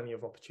 there's plenty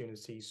of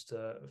opportunities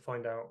to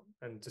find out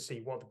and to see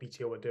what the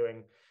BTO are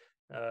doing,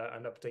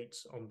 and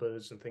updates on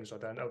birds and things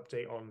like that, and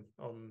update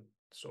on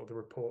sort of the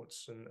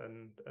reports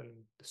and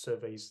the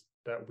surveys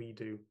that we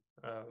do,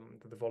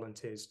 that the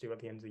volunteers do at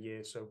the end of the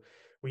year. So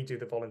we do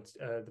the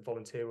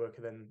volunteer work,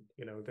 and then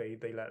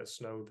they let us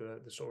know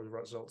the sort of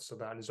results of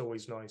that. And it's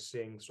always nice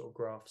seeing sort of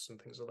graphs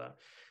and things like that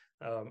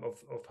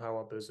of how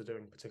our birds are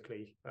doing,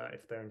 particularly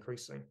if they're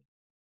increasing.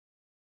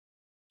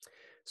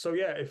 So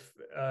yeah, if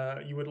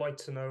you would like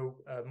to know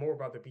more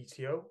about the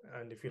BTO,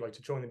 and if you'd like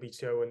to join the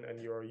BTO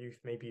and you're a youth,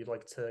 maybe you'd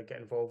like to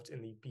get involved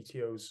in the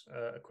BTO's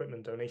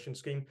equipment donation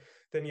scheme,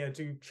 then yeah,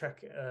 do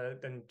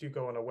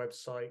go on our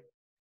website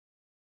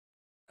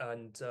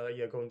and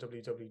yeah, go on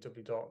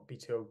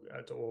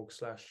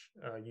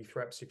www.bto.org/youth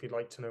reps if you'd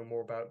like to know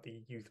more about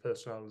the youth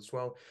personnel as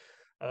well.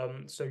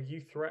 So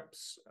youth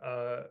reps,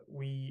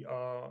 we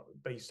are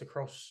based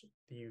across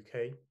the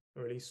UK,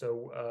 really.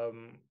 So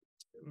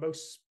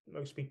most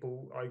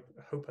people, I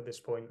hope at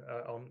this point,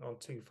 aren't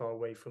too far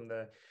away from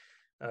their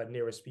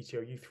nearest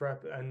BTO youth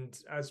rep. And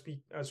as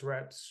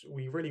reps,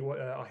 we really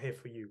are here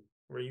for you.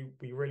 We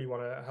really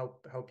want to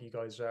help you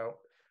guys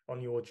out on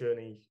your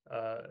journey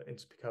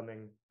into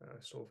becoming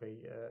sort of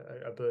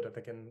a bird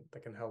that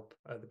can help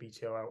the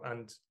BTO out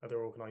and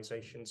other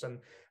organisations,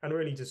 and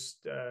really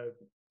just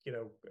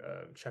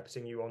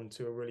shepherding you on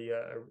to a really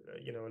a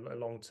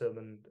long-term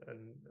and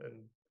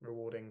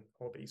rewarding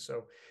hobby.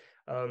 So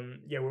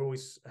yeah, we're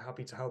always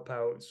happy to help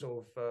out,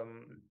 sort of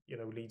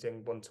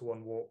leading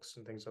one-to-one walks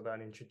and things like that,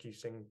 and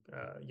introducing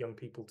young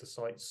people to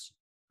sites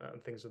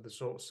and things of the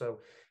sort.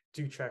 So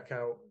do check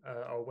out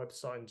our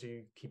website and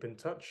do keep in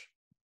touch.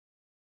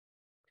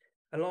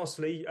 And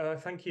lastly,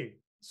 thank you.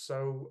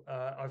 So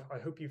I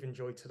hope you've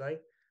enjoyed today.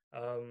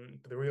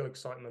 But the real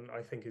excitement,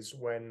 I think, is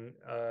when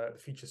the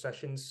future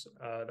sessions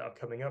that are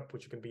coming up,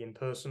 which are going to be in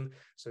person.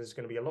 So there's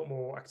going to be a lot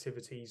more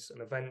activities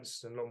and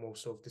events and a lot more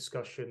sort of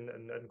discussion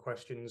and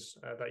questions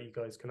that you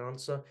guys can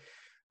answer.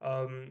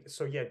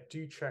 So yeah,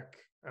 do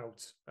check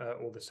out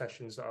all the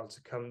sessions that are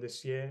to come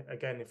this year.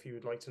 Again, if you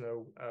would like to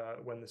know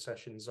when the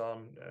sessions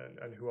are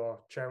and who are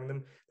chairing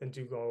them, then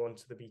do go on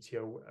to the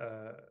BTO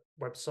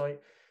website.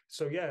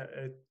 So yeah,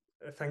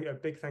 a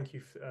big thank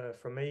you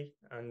from me,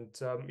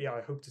 and yeah, I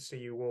hope to see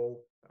you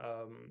all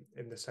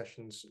in the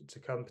sessions to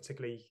come,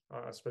 particularly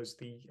I suppose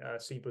the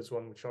Seabirds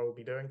one, which I will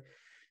be doing.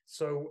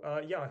 So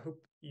yeah, I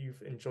hope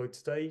you've enjoyed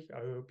today. I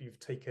hope you've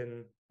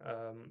taken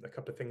a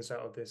couple of things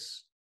out of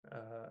this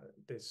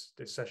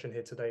session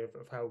here today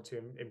of how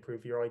to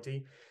improve your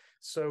ID.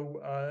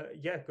 So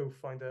yeah, go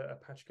find a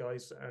patch,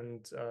 guys,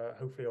 and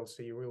hopefully I'll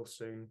see you real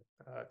soon.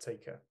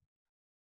 Take care.